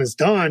what's done is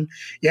done.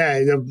 Yeah.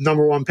 The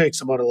number one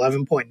pick's about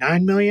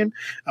 11.9 million.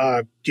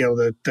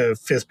 The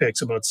fifth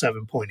pick's about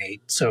 7.8.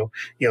 So,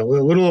 a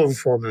little over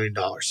 $4 million.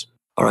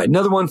 All right,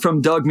 another one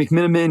from Doug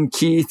McMiniman.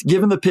 Keith,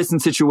 given the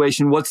Pistons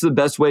situation, what's the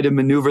best way to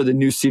maneuver the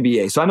new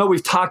CBA? So I know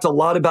we've talked a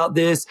lot about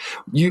this.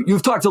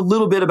 You've talked a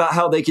little bit about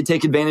how they could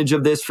take advantage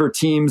of this for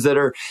teams that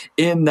are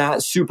in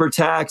that super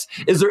tax.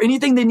 Is there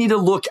anything they need to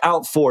look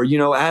out for,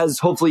 as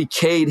hopefully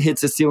Cade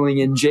hits a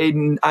ceiling and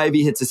Jaden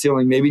Ivey hits a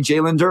ceiling, maybe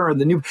Jalen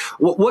Duren,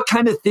 what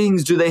kind of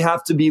things do they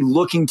have to be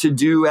looking to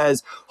do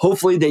as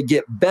hopefully they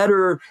get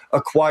better,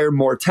 acquire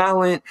more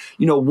talent?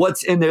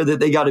 What's in there that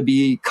they got to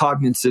be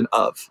cognizant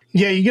of?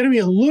 Yeah, you got to be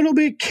a little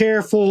bit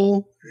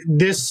careful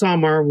this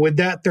summer with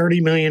that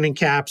 $30 million in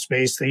cap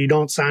space that you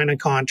don't sign a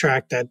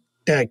contract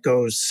that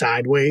goes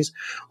sideways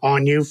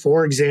on you.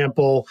 For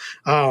example,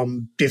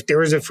 if there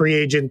was a free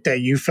agent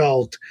that you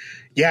felt,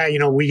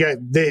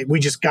 we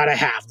just got to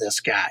have this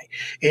guy,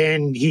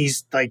 and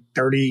he's like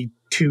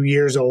 32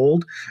 years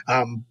old.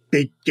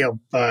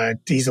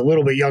 He's a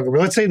little bit younger, but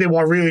let's say they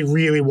really,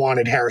 really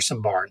wanted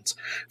Harrison Barnes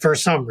for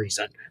some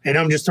reason. And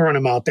I'm just throwing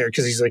him out there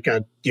because he's like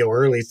a,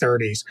 early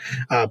 30s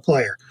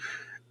player.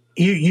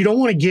 You don't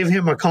want to give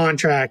him a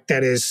contract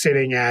that is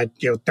sitting at,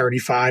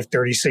 $35,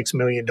 $36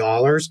 million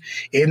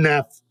in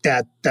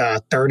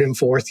that third and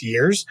fourth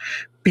years,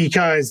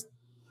 because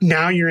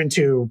now you're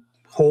into,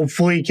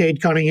 hopefully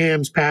Cade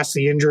Cunningham's past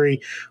the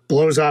injury,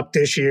 blows up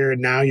this year,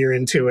 and now you're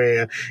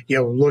into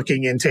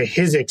looking into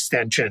his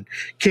extension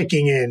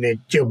kicking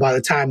in. By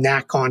the time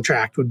that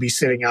contract would be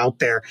sitting out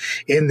there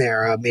in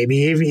there, maybe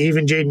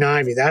even Jaden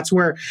Ivey.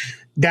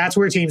 That's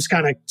where teams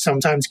kind of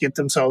sometimes get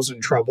themselves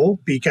in trouble,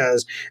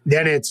 because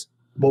then it's,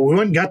 well, we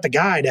wouldn't got the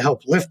guy to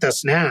help lift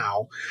us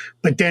now,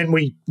 but then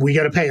we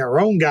got to pay our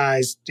own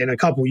guys in a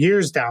couple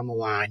years down the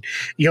line.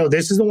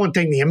 This is the one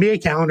thing, the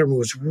NBA calendar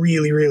moves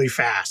really, really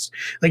fast.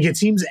 Like, it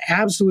seems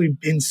absolutely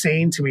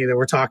insane to me that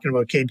we're talking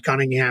about Cade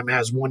Cunningham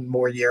has one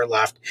more year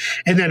left,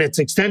 and then it's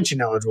extension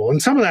eligible. And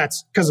some of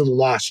that's because of the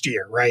lost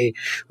year, right?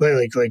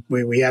 Like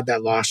we had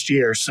that lost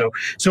year. So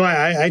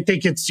I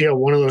think it's,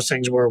 one of those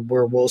things where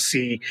we'll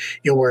see,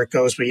 where it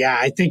goes. But yeah,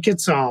 I think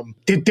it's,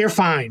 they're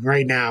fine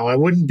right now. I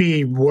wouldn't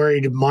be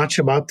worried much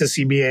about the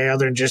CBA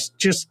other than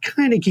just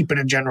kind of keeping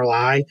a general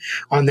eye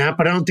on that.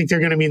 But I don't think they're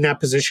going to be in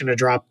that position to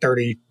drop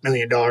 $30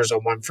 million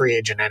on one free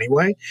agent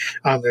anyway.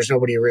 There's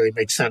nobody who really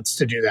makes sense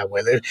to do that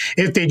with it.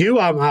 If they do,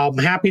 I'm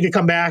happy to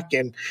come back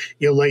and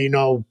let you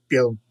know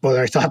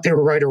whether I thought they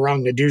were right or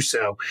wrong to do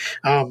so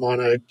on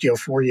a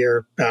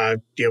 4-year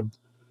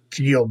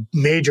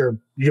major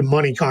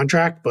money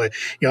contract, but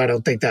I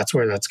don't think that's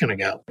where that's going to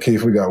go.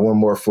 Keith, we got one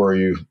more for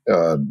you.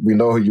 We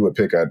know who you would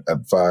pick at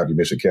 5. You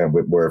mentioned Cam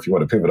Whitmore. If you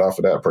want to pivot off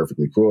of that,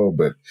 perfectly cool.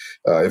 But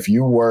if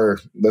you were,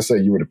 let's say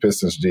you were the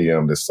Pistons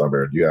GM this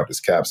summer, you have this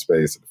cap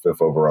space at the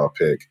 5th overall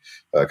pick.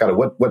 Kind of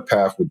what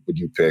path would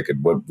you pick,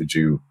 and what would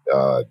you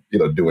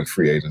do in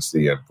free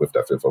agency and with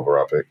that 5th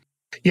overall pick?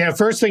 Yeah,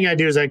 first thing I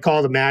do is I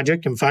call the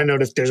Magic and find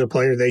out if there's a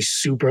player they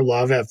super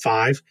love at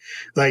 5.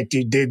 Like,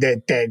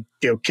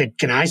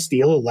 can I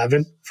steal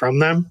 11 from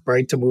them,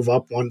 right, to move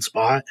up one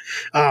spot?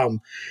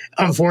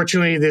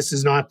 Unfortunately, this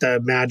is not the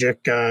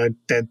Magic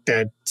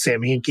that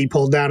Sam Hinkie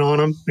pulled down on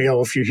them,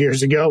 a few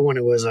years ago, when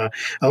it was,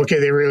 okay,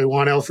 they really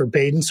want Elfrid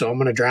Payton, so I'm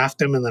going to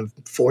draft him and then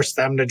force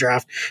them to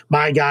draft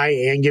my guy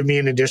and give me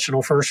an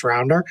additional first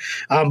rounder.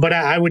 But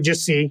I would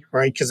just see,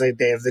 right, because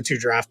they have the 2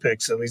 draft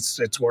picks. At least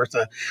it's worth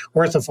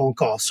a phone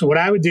call. So what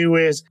I would do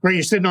is, right,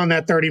 you're sitting on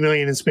that $30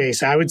 million in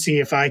space. I would see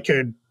if I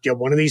could,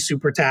 one of these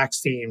super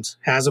tax teams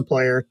has a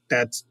player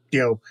that's,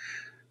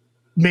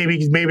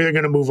 maybe they're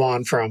going to move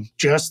on from,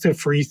 just to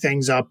free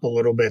things up a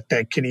little bit.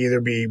 That can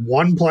either be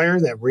one player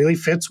that really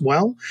fits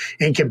well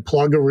and can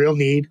plug a real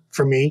need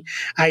for me.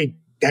 I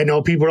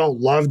know people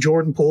don't love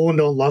Jordan Poole and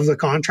don't love the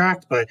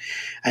contract, but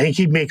I think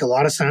he'd make a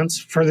lot of sense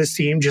for this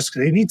team, just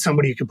because they need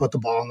somebody who can put the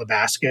ball in the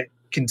basket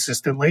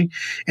consistently.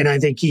 And I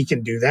think he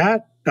can do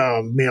that.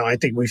 I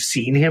think we've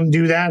seen him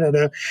do that at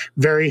a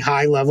very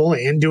high level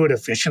and do it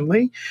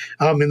efficiently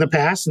in the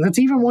past. And that's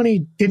even when he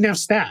didn't have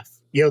staff,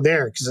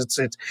 there, because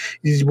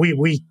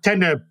we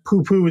tend to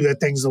poo-poo the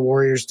things the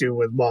Warriors do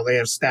while they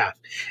have staff.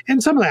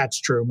 And some of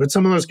that's true, but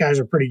some of those guys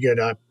are pretty good,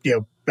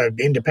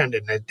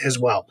 independent as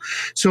well.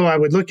 So I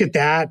would look at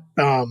that,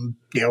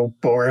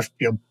 or if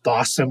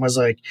Boston was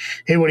like,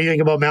 hey, what do you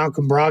think about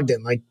Malcolm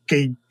Brogdon? Like,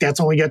 that's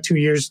only got 2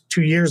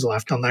 years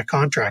left on that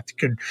contract. It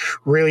could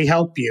really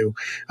help you,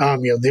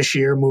 this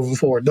year moving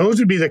forward. Those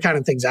would be the kind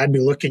of things I'd be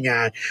looking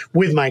at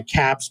with my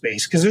cap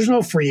space, because there's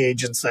no free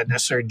agents that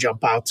necessarily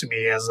jump out to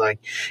me as like,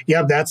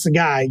 yep, that's the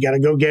guy, you got to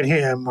go get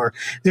him. Or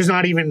there's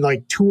not even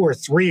like 2 or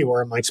 3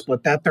 where I'm like,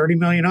 split that $30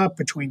 million up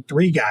between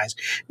 3 guys.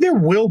 There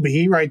will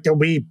be, right? There'll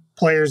be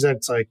players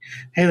that's like,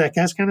 hey, that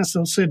guy's kind of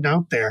still sitting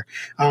out there.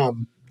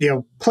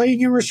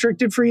 playing in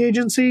restricted free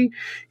agency,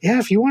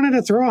 if you wanted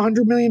to throw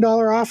 $100 million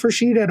offer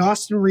sheet at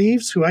Austin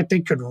Reeves, who I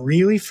think could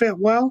really fit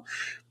well,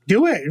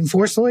 do it and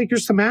force the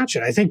Lakers to match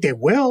it. I think they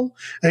will.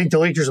 I think the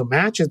Lakers will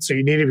match it. So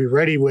you need to be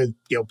ready with,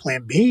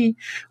 plan B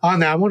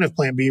on that one. If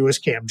plan B was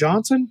Cam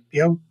Johnson,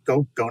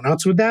 go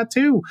nuts with that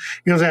too.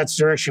 If that's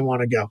the direction you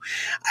want to go.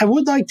 I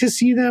would like to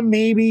see them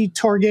maybe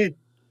target,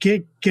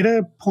 get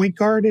a point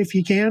guard if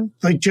you can,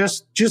 like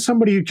just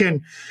somebody who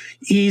can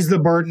ease the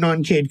burden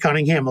on Cade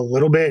Cunningham a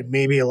little bit,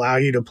 maybe allow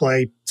you to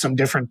play some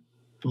different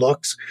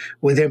looks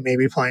with him,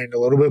 maybe playing a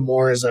little bit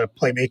more as a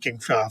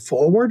playmaking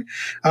forward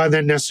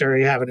than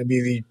necessarily having to be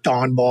the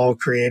on-ball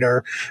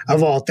creator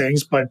of all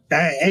things. But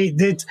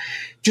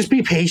just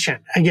be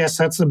patient. I guess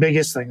that's the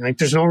biggest thing. Like,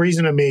 there's no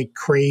reason to make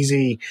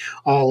crazy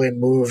all-in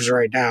moves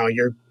right now.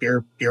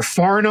 You're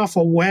far enough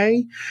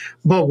away,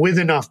 but with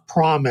enough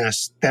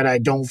promise that I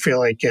don't feel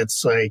like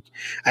it's like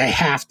I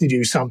have to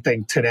do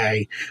something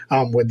today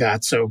with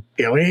that. So,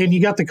 and you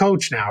got the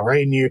coach now,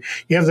 right? And you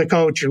have the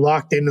coach, you're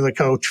locked into the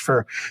coach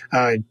for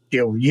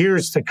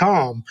years to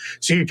come,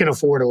 so you can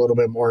afford a little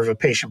bit more of a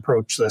patient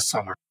approach this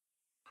summer.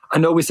 I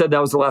know we said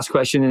that was the last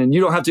question, and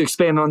you don't have to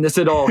expand on this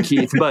at all,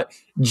 Keith, but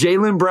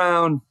Jaylen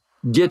Brown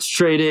gets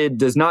traded,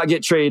 does not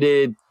get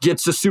traded,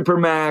 gets a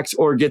supermax,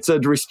 or gets a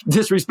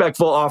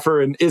disrespectful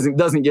offer and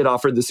doesn't get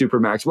offered the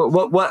supermax.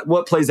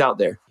 What plays out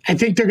there? I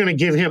think they're going to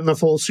give him the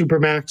full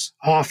supermax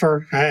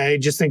offer. I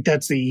just think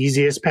that's the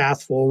easiest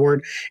path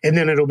forward, and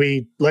then it'll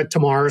be let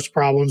tomorrow's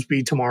problems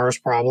be tomorrow's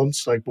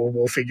problems. Like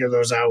we'll figure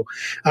those out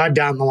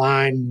down the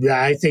line.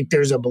 I think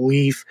there's a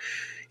belief,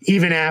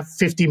 even at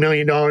 $50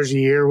 million a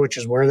year, which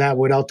is where that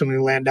would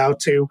ultimately land out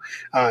to,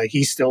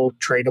 he's still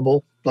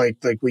tradable. Like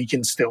we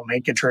can still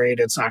make a trade.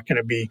 It's not going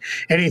to be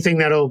anything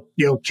that'll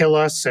kill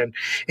us.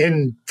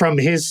 And from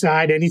his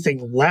side,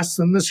 anything less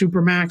than the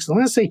supermax,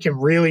 unless they can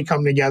really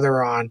come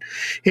together on,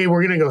 hey,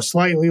 we're going to go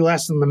slightly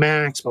less than the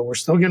max, but we're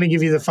still going to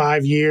give you the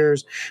 5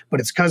 years. But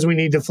it's because we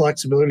need the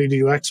flexibility to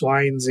do X,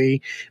 Y, and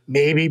Z.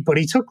 Maybe, but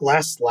he took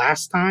less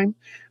last time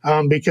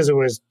because it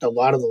was a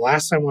lot of the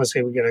last time was,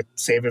 hey, we're going to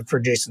save it for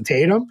Jason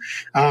Tatum,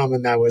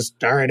 and that was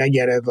all right. I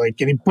get it.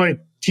 But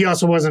he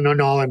also wasn't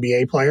an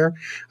all-NBA player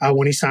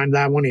when he signed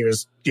that one. He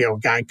was, a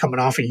guy coming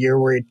off a year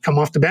where he'd come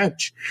off the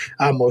bench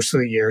most of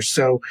the year.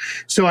 So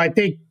I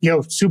think,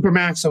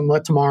 supermax and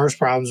let tomorrow's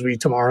problems be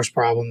tomorrow's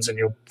problems, and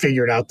you'll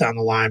figure it out down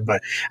the line.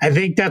 But I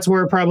think that's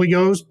where it probably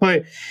goes.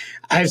 But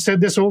I've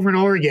said this over and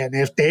over again.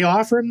 If they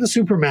offer him the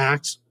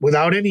supermax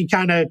without any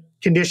kind of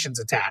conditions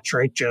attached,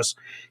 right? Just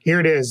here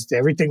it is,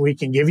 everything we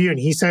can give you, and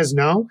he says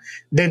no,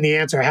 then the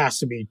answer has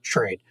to be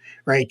trade,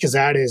 right? Because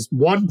that is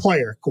one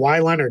player.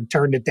 Kawhi Leonard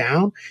turned it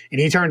down,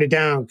 and he turned it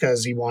down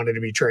because he wanted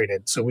to be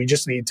traded. So we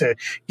just need to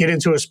get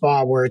into a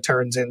spot where it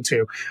turns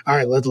into, all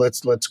right,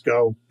 let's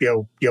go,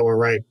 we're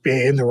right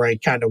in the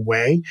right kind of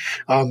way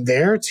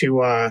there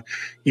to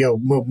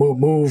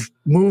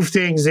move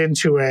things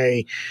into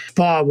a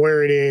spot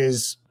where it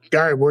is, all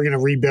right, we're going to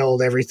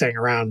rebuild everything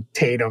around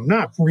Tatum.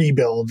 Not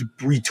rebuild,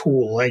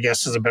 retool, I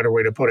guess is a better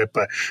way to put it,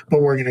 but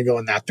we're going to go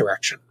in that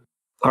direction.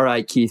 All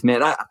right, Keith,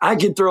 man, I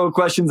could throw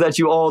questions at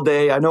you all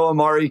day. I know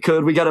Amari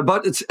could. We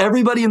got it's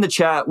everybody in the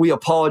chat. We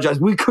apologize.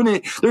 We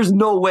couldn't, there's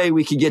no way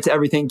we could get to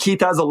everything.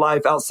 Keith has a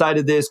life outside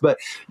of this, but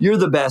you're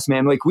the best,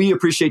 man. Like, we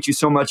appreciate you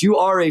so much. You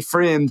are a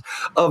friend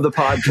of the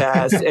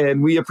podcast,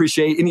 and we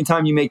appreciate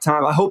anytime you make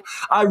time.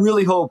 I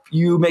really hope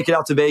you make it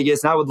out to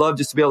Vegas, and I would love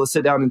just to be able to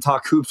sit down and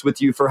talk hoops with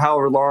you for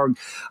however long,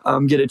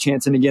 get a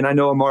chance. And again, I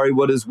know Amari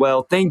would as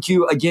well. Thank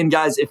you again,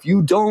 guys. If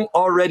you don't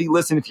already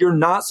listen, if you're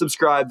not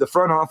subscribed, the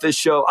Front Office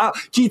Show,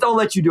 Keith, I'll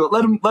let you do it.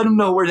 Let them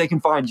know where they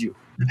can find you.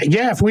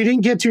 Yeah, if we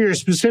didn't get to your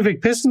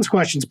specific Pistons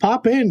questions,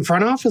 pop in.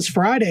 Front Office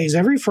Fridays.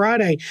 Every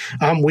Friday,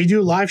 we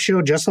do a live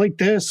show just like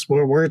this,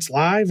 where it's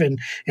live, and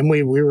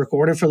we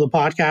record it for the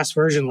podcast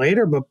version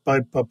later.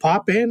 But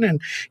pop in and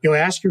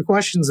ask your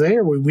questions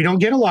there. We don't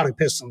get a lot of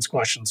Pistons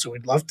questions, so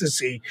we'd love to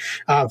see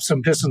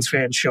some Pistons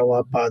fans show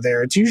up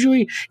there. It's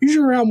usually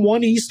around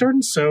 1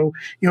 Eastern. So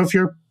if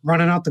you're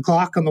running out the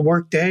clock on the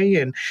work day,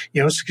 and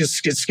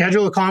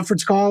schedule a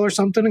conference call or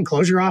something and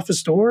close your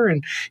office door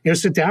and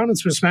sit down and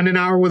spend an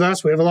hour with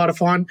us. We have a lot of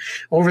fun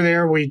over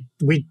there. We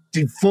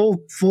do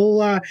full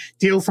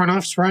deal. Front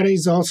Office Friday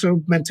is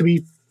also meant to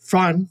be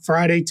fun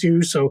Friday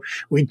too, so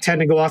we tend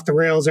to go off the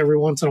rails every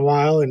once in a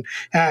while and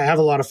have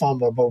a lot of fun,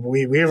 but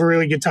we have a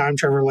really good time,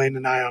 Trevor Lane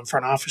and I, on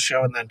Front Office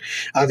Show. And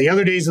then the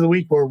other days of the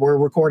week we're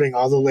recording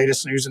all the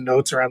latest news and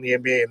notes around the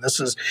NBA, and this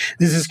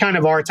is kind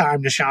of our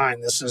time to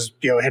shine. This is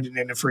heading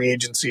into free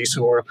agency,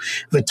 so we're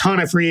have a ton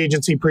of free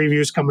agency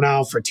previews coming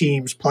out for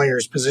teams,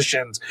 players,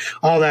 positions,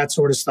 all that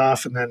sort of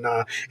stuff. And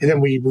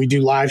then we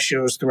do live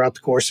shows throughout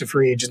the course of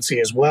free agency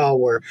as well,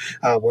 where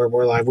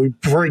we're live.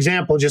 For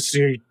example, just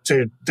to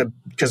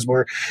because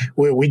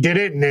we did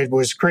it, and it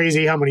was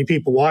crazy how many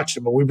people watched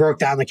it. But we broke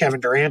down the Kevin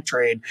Durant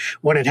trade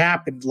when it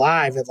happened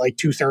live at like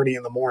 2:30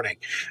 in the morning,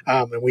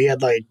 and we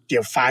had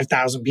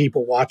 5,000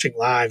 people watching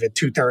live at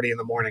 2:30 in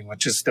the morning,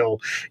 which is still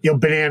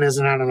bananas.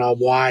 And I don't know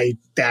why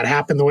that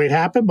happened the way it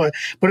happened, but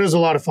it was a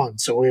lot of fun.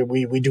 So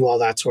we do all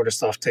that sort of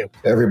stuff too.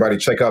 Everybody,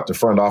 check out the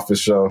Front Office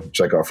show.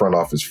 Check out Front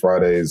Office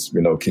Fridays.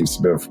 Keith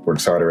Smith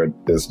works harder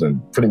at this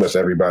than pretty much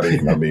everybody.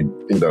 I mean,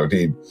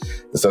 he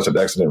is such an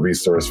excellent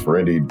resource for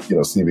any,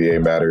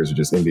 CBA matters or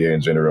just NBA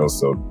in general.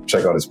 So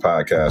check out his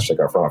podcast. Check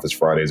out Front Office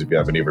Fridays if you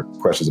have any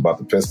questions about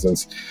the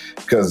Pistons,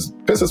 because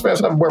Pistons fans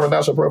should have more of a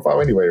national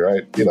profile anyway,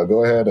 right?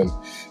 Go ahead and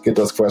get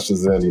those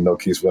questions in.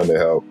 Keith's willing to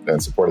help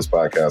and support his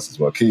podcast as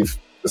well. Keith,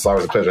 it's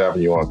always a pleasure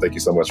having you on. Thank you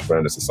so much for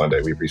joining us this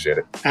Sunday. We appreciate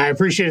it. I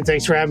appreciate it.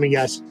 Thanks for having me,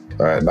 guys.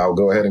 All right, now we'll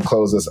go ahead and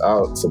close this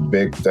out. So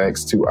big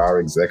thanks to our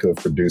executive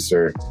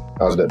producer,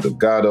 Algedet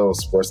Delgado,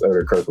 sports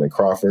editor Kirkland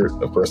Crawford,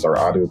 of course, our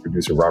audio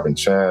producer, Robin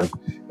Chan,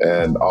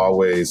 and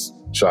always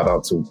shout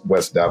out to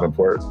Wes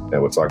Davenport,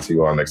 and we'll talk to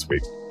you all next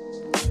week.